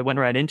just sort of went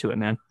right into it,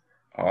 man.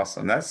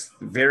 Awesome. That's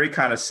very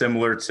kind of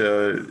similar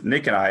to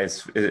Nick and I,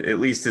 at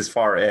least as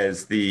far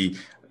as the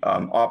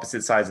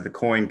opposite sides of the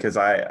coin, because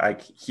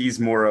he's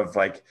more of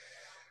like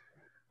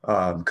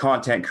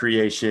content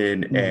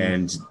creation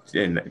and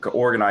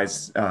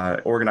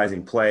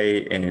organizing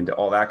play and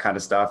all that kind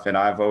of stuff. And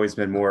I've always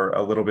been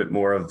a little bit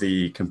more of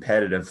the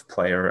competitive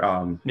player.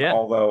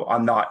 Although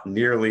I'm not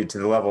nearly to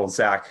the level of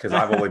Zach, because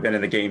I've only been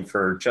in the game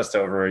for just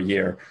over a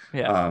year.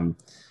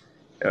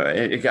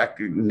 It got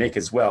Nick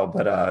as well,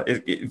 but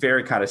it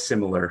very kind of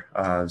similar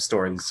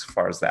stories as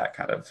far as that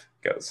kind of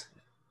goes.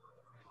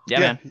 Yeah,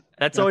 man,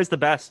 that's always the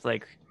best.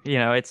 Like,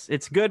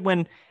 it's good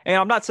when, and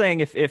I'm not saying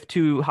if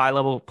two high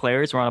level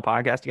players were on a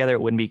podcast together,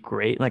 it wouldn't be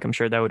great. Like, I'm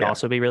sure that would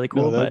also be really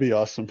cool. No, that'd be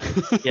awesome.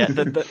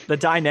 The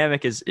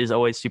dynamic is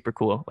always super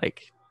cool.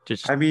 Like,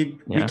 we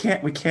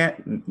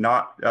can't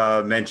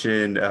not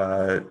mention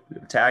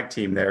tag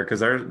team there, because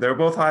they're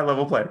both high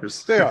level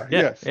players. They are.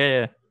 Yes.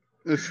 Yeah.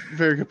 It's a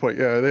very good point.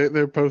 Yeah,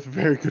 they're both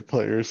very good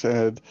players,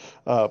 and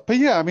but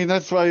yeah, I mean,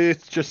 that's why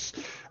it's just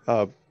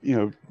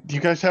you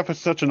guys have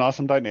such an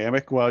awesome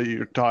dynamic while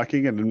you're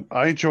talking, and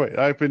I enjoy it.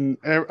 I've been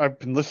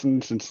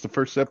listening since the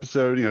first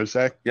episode.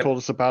 Zach told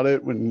us about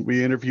it when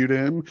we interviewed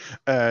him,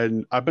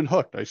 and I've been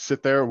hooked. I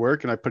sit there at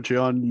work and I put you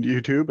on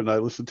YouTube and I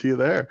listen to you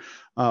there,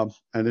 and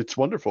it's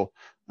wonderful.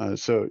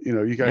 So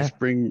you guys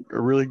bring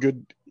a really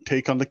good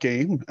take on the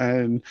game,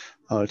 and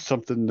it's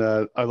something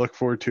that I look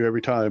forward to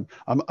every time.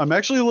 I'm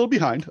actually a little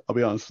behind, I'll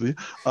be honest with you.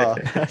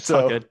 That's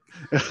so good.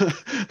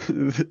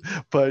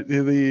 But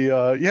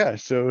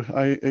so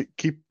I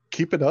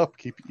keep it up.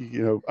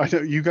 I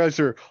know you guys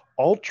are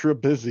ultra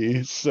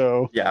busy,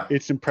 so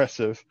it's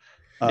impressive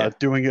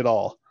doing it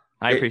all.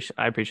 I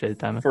appreciate the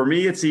time. For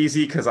me, it's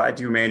easy because I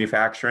do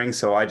manufacturing,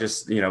 so I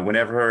just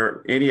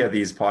whenever any of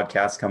these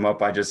podcasts come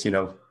up, I just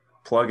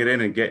plug it in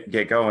and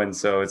get going.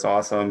 So it's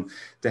awesome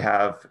to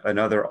have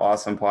another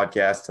awesome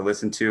podcast to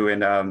listen to.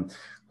 And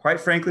quite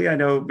frankly, I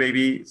know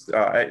maybe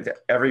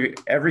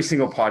every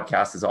single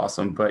podcast is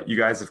awesome, but you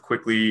guys have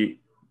quickly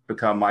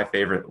become my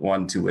favorite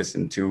one to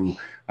listen to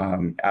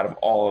out of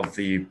all of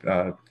the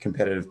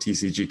competitive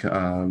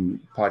TCG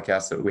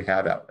podcasts that we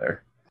have out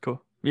there.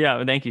 Cool.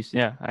 Yeah. Thank you.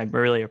 Yeah. I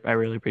really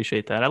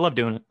appreciate that. I love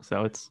doing it.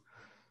 So it's,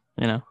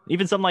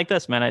 even something like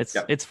this, man,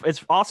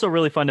 it's also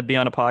really fun to be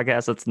on a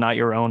podcast that's not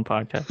your own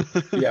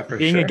podcast. Yeah, for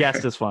Being sure. a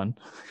guest is fun.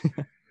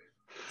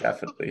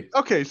 Definitely.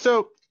 Okay,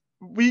 so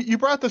you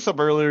brought this up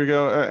earlier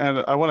ago,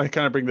 and I want to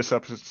kind of bring this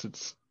up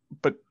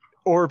but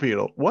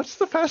Orbeetle. What's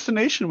the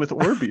fascination with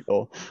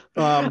Orbeetle?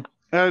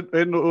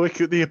 and like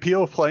the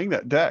appeal of playing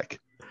that deck?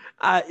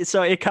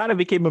 So it kind of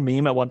became a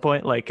meme at one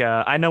point. Like,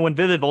 I know when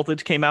Vivid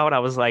Voltage came out, I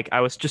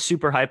was just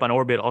super hype on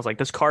Orbital. I was like,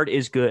 this card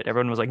is good.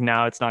 Everyone was like,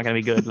 no, it's not going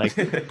to be good. Like,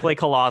 play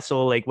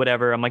Colossal, like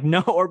whatever. I'm like,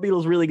 no,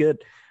 Orbital's really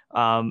good.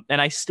 And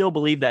I still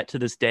believe that to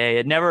this day.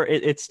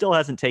 It still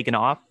hasn't taken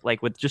off,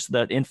 like with just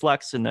the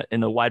influx and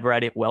the wide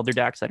variety of welder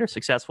decks that are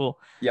successful.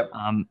 Yep.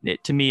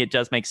 To me, it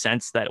does make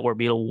sense that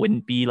Orbital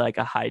wouldn't be like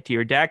a high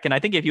tier deck. And I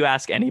think if you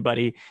ask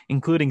anybody,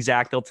 including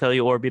Zach, they'll tell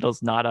you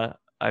Orbital's not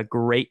a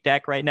great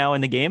deck right now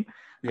in the game.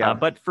 Yeah.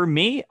 But for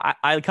me,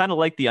 I kind of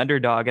like the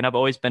underdog, and I've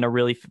always been a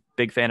really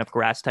big fan of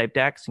grass type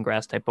decks and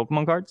grass type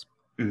Pokemon cards.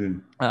 Mm-hmm.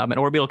 And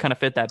Orbeetle kind of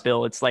fit that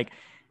bill.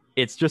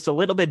 It's just a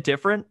little bit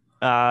different.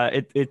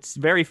 It's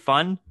very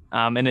fun.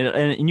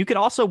 And you can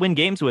also win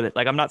games with it.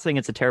 Like, I'm not saying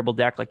it's a terrible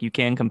deck. Like, you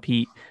can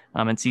compete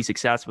and see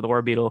success with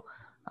Orbeetle.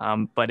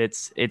 But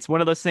it's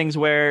one of those things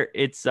where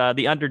it's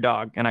the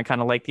underdog, and I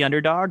kind of like the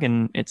underdog,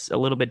 and it's a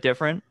little bit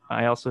different.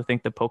 I also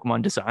think the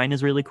Pokemon design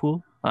is really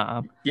cool. So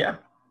I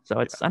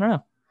don't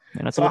know.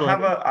 So I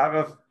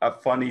have a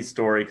funny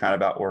story kind of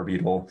about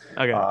Orbeetle.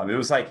 Okay. It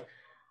was like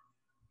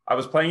I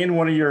was playing in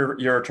one of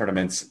your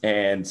tournaments,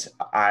 and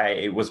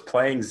I was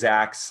playing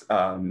Zach's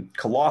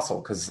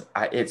Colossal because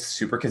it's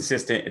super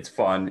consistent. It's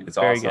fun. It's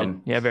very awesome.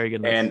 Good. Yeah, very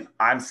good. And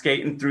I'm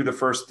skating through the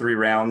first 3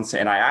 rounds,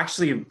 and I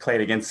actually played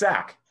against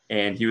Zach,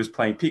 and he was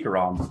playing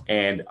Pikarom,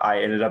 and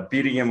I ended up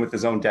beating him with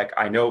his own deck.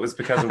 I know it was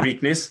because of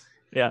weakness.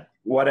 Yeah.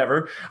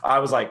 Whatever. I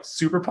was like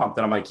super pumped,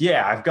 and I'm like,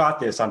 yeah, I've got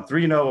this. I'm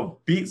 3-0,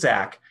 beat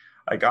Zach.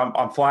 Like,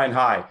 I'm flying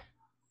high.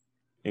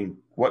 And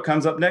what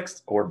comes up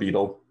next?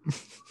 Orbeetle.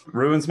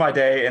 Ruins my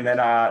day. And then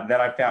I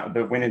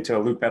went into a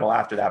loop metal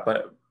after that.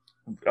 But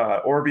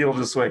Orbeetle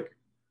just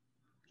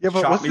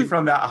shot me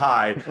from that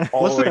high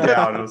all the way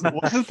down.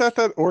 Wasn't that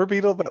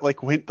Orbeetle that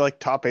like went like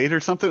top 8 or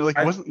something? Like,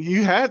 wasn't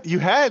you had?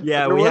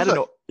 Yeah, we had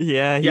it.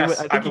 Yeah, yes,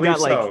 I think he got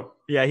so.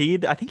 Yeah,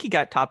 I think he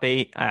got top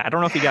 8. I don't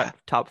know if he got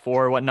top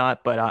 4 or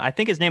whatnot, but I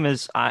think his name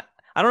is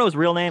I don't know his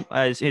real name.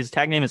 His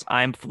tag name is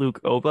I'm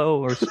Fluke Ovo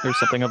or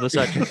something of the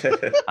such.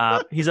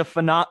 He's a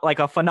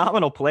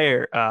phenomenal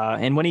player.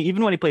 And when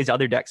he plays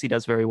other decks, he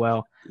does very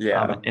well.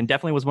 Yeah. And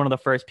definitely was one of the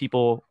first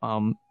people.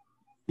 And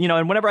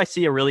whenever I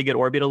see a really good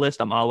Orbeetle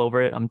list, I'm all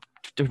over it. I'm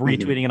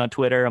retweeting it on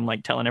Twitter. I'm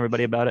like telling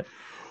everybody about it.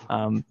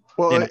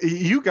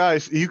 You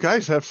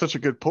guys have such a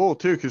good pull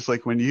too, because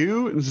like when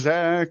you and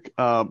Zach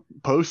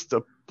post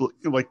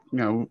with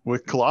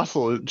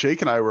Colossal,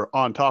 Jake and I were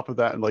on top of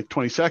that in like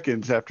 20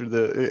 seconds after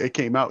it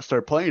came out,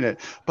 started playing it.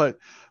 But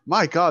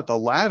my God, the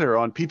ladder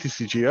on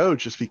PTCGO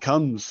just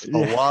becomes a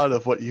lot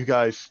of what you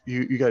guys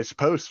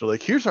post. So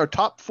like, here's our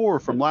top 4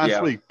 from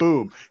last week.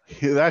 Boom,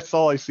 that's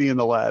all I see in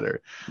the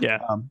ladder. Yeah.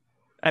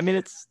 I mean,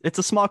 it's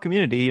a small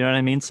community, you know what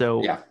I mean?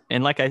 So,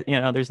 and like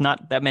there's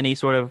not that many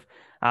sort of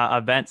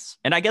events,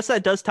 and I guess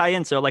that does tie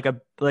in. So like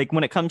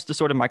when it comes to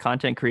sort of my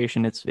content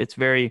creation, it's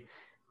very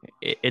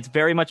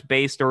much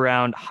based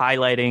around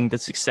highlighting the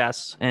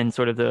success and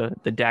sort of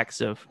the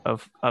decks of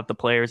the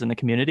players in the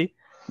community.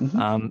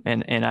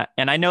 And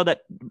I know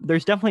that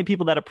there's definitely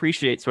people that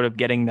appreciate sort of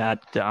getting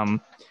that kind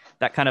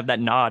of that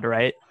nod,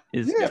 right?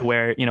 Is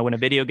where, when a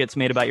video gets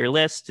made about your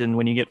list and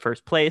when you get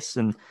first place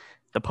and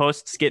the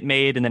posts get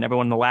made and then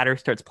everyone in the ladder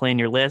starts playing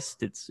your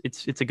list,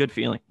 it's a good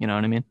feeling. You know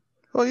what I mean?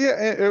 Well,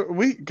 yeah,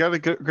 we got a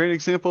great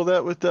example of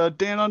that with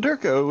Dan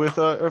Underco with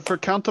for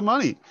Count the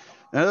Money.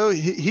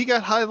 He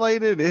got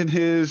highlighted in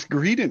his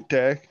Greedent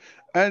deck,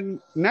 and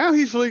now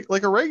he's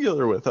like a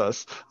regular with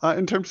us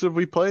in terms of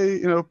we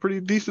play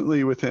pretty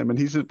decently with him, and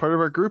he's part of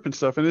our group and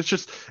stuff. And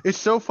it's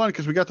so fun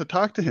because we got to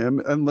talk to him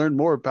and learn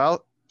more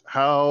about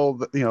how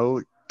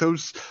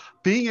those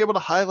being able to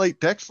highlight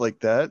decks like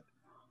that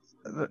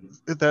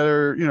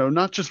are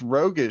not just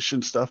roguish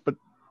and stuff, but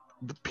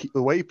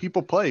the way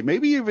people play,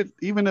 maybe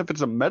even if it's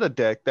a meta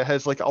deck that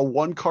has like a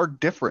 1 card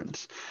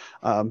difference,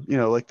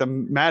 like the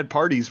Mad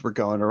Parties were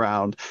going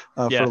around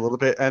for a little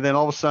bit, and then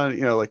all of a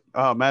sudden,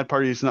 Mad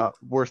Party is not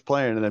worth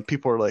playing, and then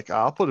people are like,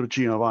 I'll put a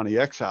Giovanni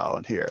Exile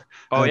in here.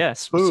 Oh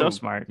yes, so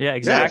smart. Yeah,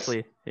 exactly.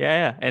 Yes.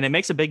 Yeah, and it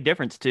makes a big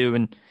difference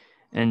too,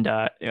 and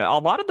a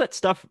lot of that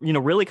stuff,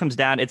 really comes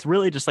down. It's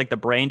really just like the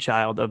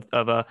brainchild of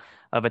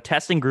a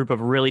testing group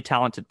of really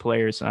talented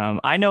players.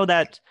 I know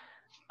that.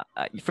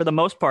 For the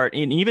most part,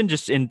 and even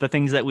just in the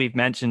things that we've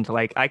mentioned,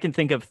 like I can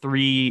think of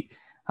 3,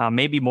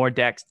 maybe more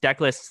deck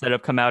lists that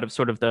have come out of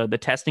sort of the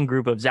testing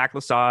group of Zach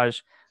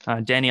Lesage,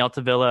 Danny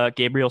Altavilla,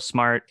 Gabriel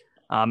Smart,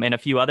 and a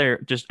few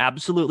other just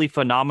absolutely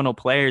phenomenal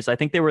players. I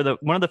think they were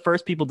one of the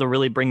first people to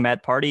really bring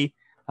Mad Party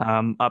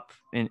up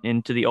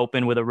into the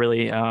open with a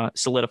really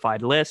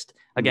solidified list.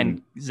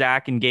 Again,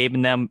 Zach and Gabe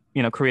and them,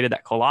 created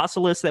that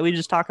Colossal list that we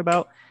just talked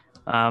about.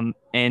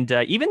 And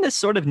even this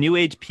sort of new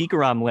age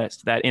Pikarom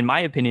list that, in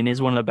my opinion,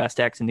 is one of the best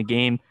decks in the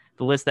game.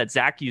 The list that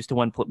Zach used to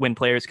win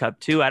Players Cup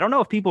 2. I don't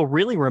know if people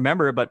really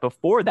remember, but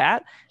before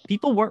that,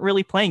 people weren't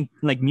really playing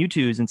like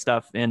Mewtwo's and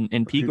stuff in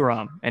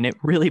Pikarom, and it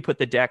really put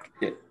the deck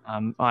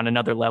on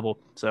another level.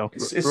 So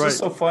it's just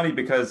so funny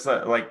because,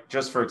 like,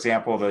 just for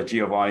example, the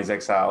Giovanni's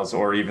Exiles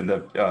or even the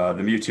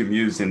Mewtwo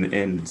Mews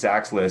in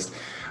Zach's list,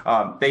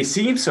 they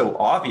seem so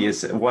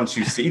obvious once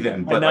you see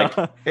them, but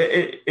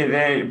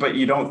but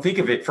you don't think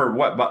of it for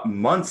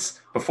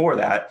months before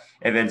that,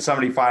 and then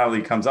somebody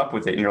finally comes up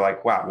with it, and you're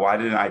like, wow, why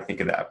didn't I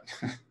think of that?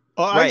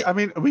 Well, right. I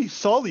mean, we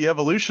saw the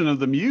evolution of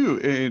the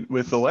Mew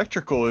with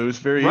Electrical. It was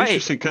very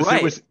interesting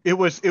because it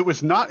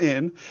was not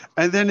in,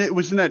 and then it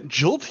was in that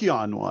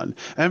Jolteon one,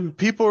 and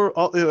people were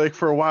like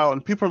for a while,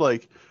 and people were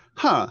like,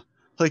 huh,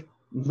 like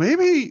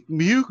maybe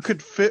Mew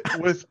could fit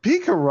with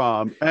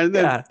Pikarom, and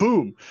then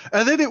boom,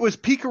 and then it was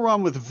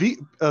Pikarom with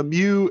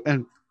Mew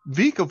and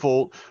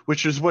Vikavolt,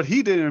 which is what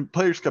he did in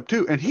Players Cup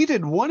 2, and he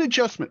did one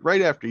adjustment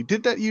right after. He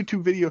did that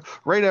YouTube video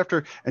right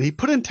after, and he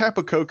put in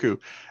Tapu Koko,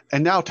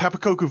 and now Tapu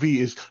Koko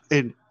V is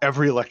in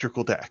every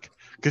electrical deck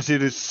because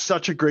it is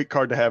such a great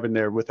card to have in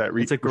there with that.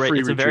 It's a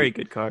very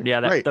good card. Yeah,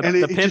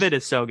 the pivot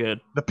is so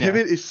good. The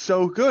pivot is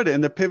so good,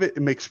 and the pivot,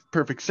 it makes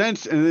perfect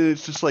sense, and then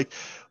it's just like,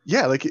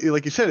 yeah, like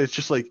you said, it's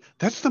just like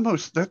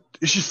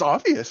it's just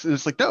obvious, and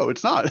it's like, no,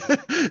 it's not.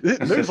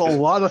 There's a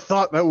lot of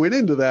thought that went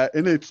into that,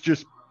 and it's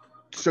just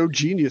so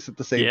genius at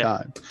the same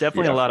time.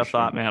 Definitely a lot of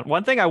thought, man.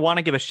 One thing I want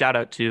to give a shout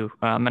out to,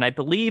 and I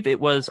believe it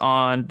was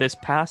on this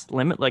past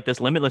this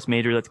Limitless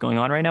major that's going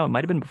on right now. It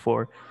might have been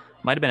before,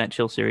 might have been at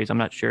Chill Series. I'm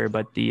not sure,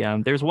 but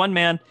there's one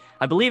man.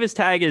 I believe his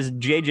tag is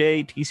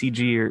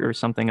JJTCG or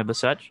something of the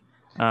such.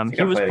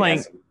 He was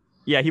playing.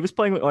 Yeah, he was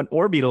playing on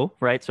Orbeetle,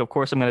 right? So of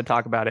course I'm going to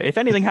talk about it. If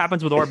anything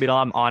happens with Orbeetle,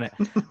 I'm on it.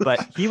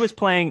 But he was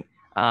playing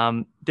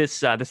this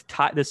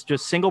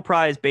just single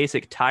prize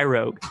basic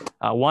Tyrogue,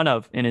 one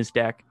of in his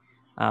deck.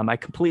 I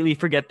completely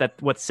forget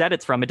what set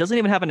it's from. It doesn't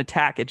even have an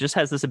attack. It just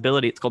has this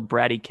ability. It's called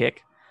Bratty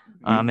Kick.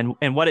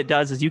 And what it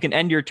does is you can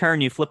end your turn,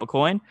 you flip a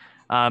coin.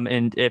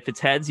 And if it's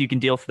heads, you can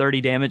deal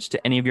 30 damage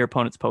to any of your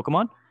opponent's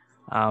Pokemon.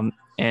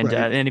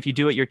 And if you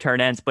do it, your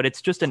turn ends. But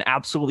it's just an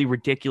absolutely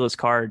ridiculous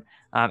card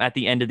at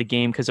the end of the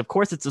game because, of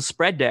course, it's a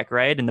spread deck,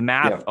 right? And the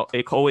math,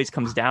 it always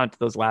comes down to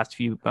those last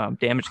few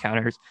damage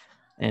counters.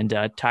 And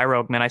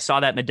Tyrogue, man, I saw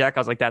that in the deck. I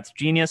was like, that's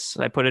genius.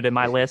 I put it in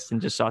my list and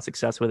just saw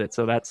success with it.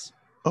 So that's...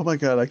 Oh my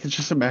God, I can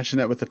just imagine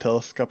that with the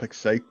telescopic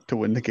sight to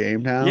win the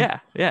game now.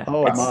 Yeah.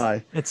 Oh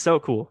my. It's so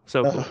cool.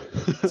 So cool.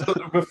 So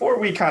before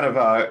we kind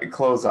of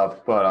close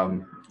up, but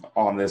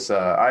on this,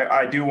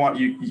 I do want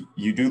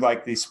you do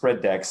like these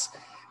spread decks.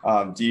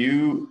 Do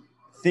you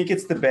think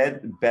it's the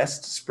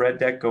best spread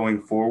deck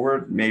going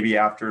forward, maybe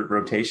after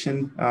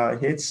rotation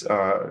hits?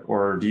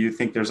 Or do you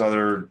think there's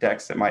other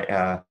decks that might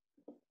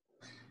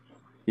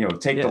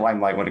take the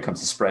limelight when it comes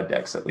to spread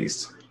decks at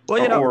least?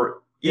 Well,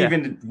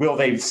 even will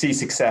they see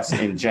success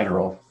in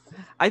general?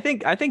 I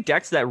think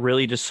decks that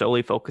really just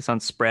solely focus on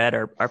spread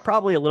are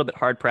probably a little bit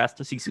hard pressed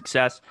to see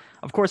success.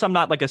 Of course, I'm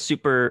not like a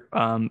super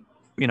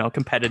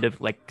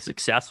competitive, like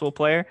successful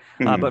player,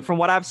 but from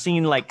what I've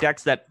seen, like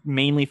decks that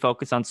mainly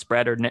focus on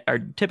spread are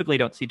typically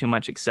don't see too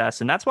much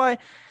success, and that's why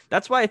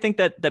I think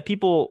that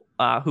people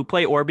who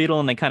play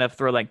Orbital and they kind of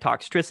throw like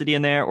Toxtricity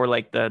in there or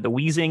like the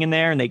Wheezing in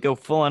there and they go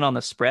full on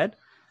the spread.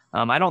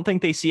 I don't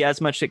think they see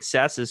as much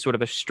success as sort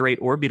of a straight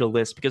Orbital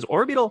list, because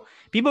Orbital,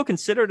 people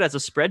consider it as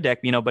a spread deck,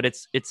 but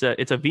it's a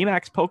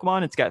VMAX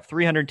Pokemon. It's got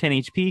 310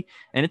 HP,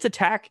 and its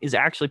attack is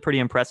actually pretty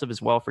impressive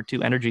as well for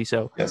 2 energy.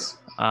 So yes,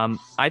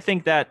 I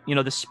think that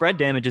the spread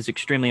damage is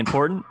extremely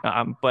important,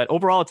 but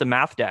overall it's a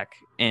math deck,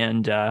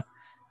 and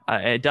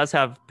it does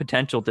have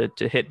potential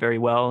to hit very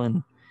well,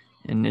 and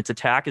its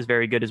attack is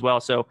very good as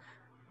well. So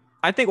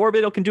I think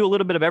Orbital can do a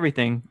little bit of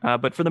everything,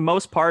 but for the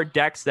most part,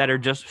 decks that are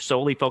just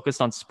solely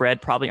focused on spread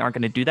probably aren't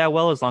going to do that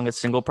well, as long as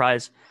single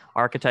prize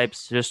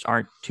archetypes just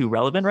aren't too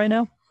relevant right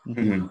now.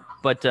 Mm-hmm.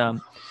 But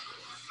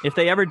if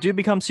they ever do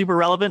become super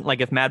relevant,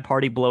 like if Mad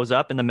Party blows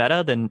up in the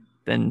meta,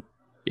 then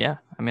yeah,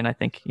 I mean, I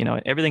think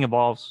everything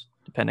evolves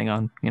depending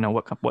on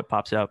what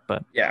pops out.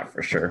 But yeah,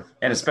 for sure,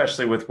 and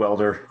especially with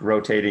Welder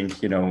rotating,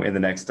 in the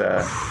next.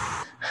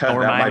 That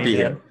might be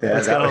it. Yeah,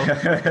 Let's go.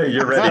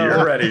 You're ready.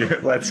 You're ready.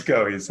 Let's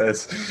go, he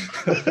says.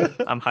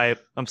 I'm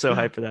hyped. I'm so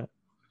hyped for that.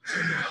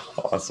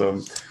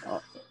 Awesome.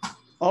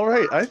 All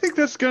right. I think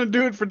that's going to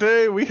do it for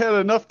today. We had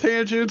enough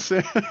tangents.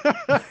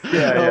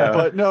 Yeah.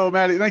 But no,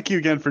 Maddie, thank you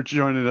again for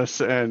joining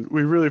us. And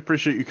we really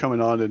appreciate you coming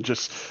on and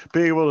just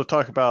being able to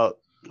talk about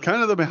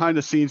kind of the behind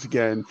the scenes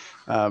again.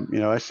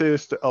 I say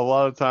this a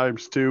lot of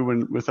times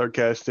too with our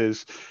guests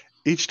is,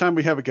 each time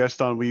we have a guest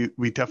on, we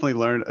definitely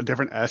learn a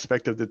different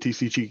aspect of the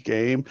TCG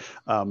game,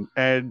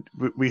 and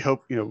we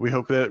hope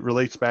that it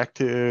relates back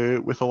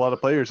to with a lot of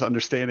players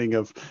understanding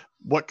of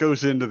what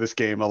goes into this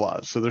game a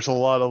lot. So there's a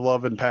lot of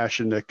love and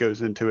passion that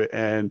goes into it,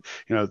 and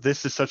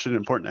this is such an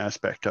important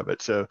aspect of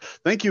it. So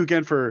thank you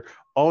again for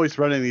always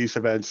running these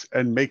events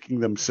and making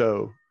them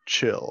so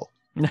chill.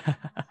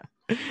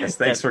 Yes,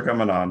 thanks for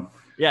coming on.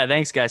 Yeah,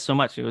 thanks guys so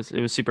much. It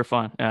was super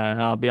fun.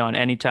 I'll be on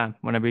anytime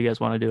whenever you guys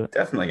want to do it.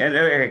 Definitely. And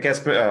I guess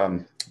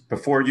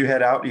before you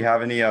head out, do you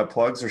have any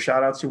plugs or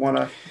shout outs you want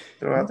to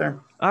throw out there?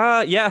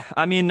 Yeah.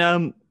 I mean,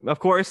 of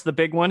course, the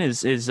big one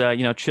is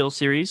Chill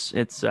Series.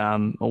 It's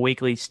a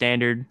weekly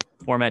standard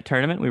format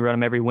tournament. We run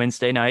them every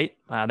Wednesday night.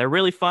 They're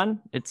really fun.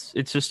 It's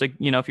just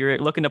if you're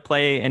looking to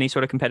play any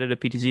sort of competitive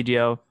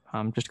PTCGO,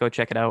 just go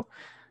check it out.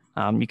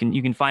 You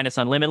can find us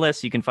on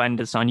Limitless. You can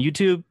find us on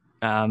YouTube.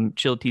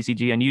 Chill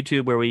TCG on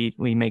YouTube, where we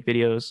make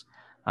videos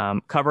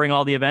covering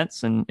all the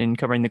events and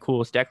covering the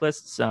coolest deck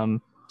lists.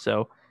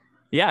 So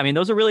yeah, I mean,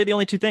 those are really the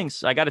only 2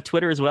 things. I got a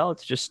Twitter as well.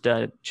 It's just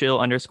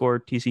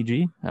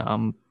chill_TCG.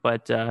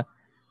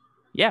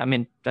 Yeah, I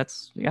mean,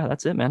 that's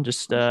it, man.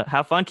 Just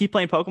have fun, keep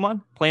playing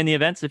Pokemon, playing the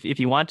events if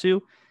you want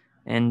to,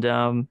 and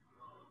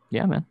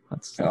yeah, man,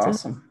 that's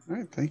awesome. All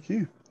right, thank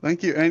you.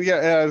 And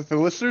yeah, for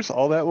listeners,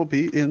 all that will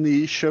be in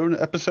the show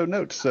episode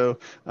notes. So,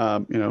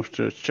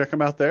 just check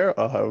them out there.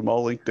 I'll have them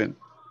all linked in.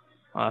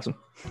 Awesome.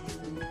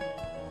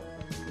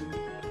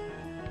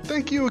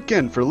 Thank you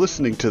again for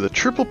listening to the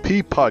Triple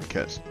P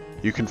podcast.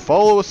 You can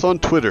follow us on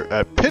Twitter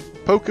at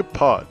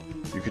PitPokePod.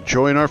 You can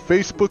join our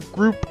Facebook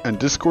group and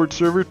Discord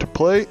server to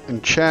play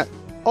and chat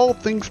all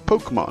things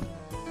Pokemon.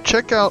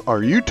 Check out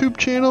our YouTube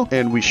channel,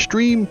 and we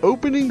stream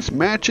openings,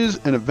 matches,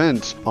 and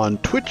events on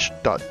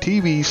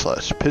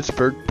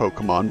twitch.tv/Pittsburgh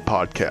Pokemon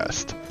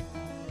Podcast.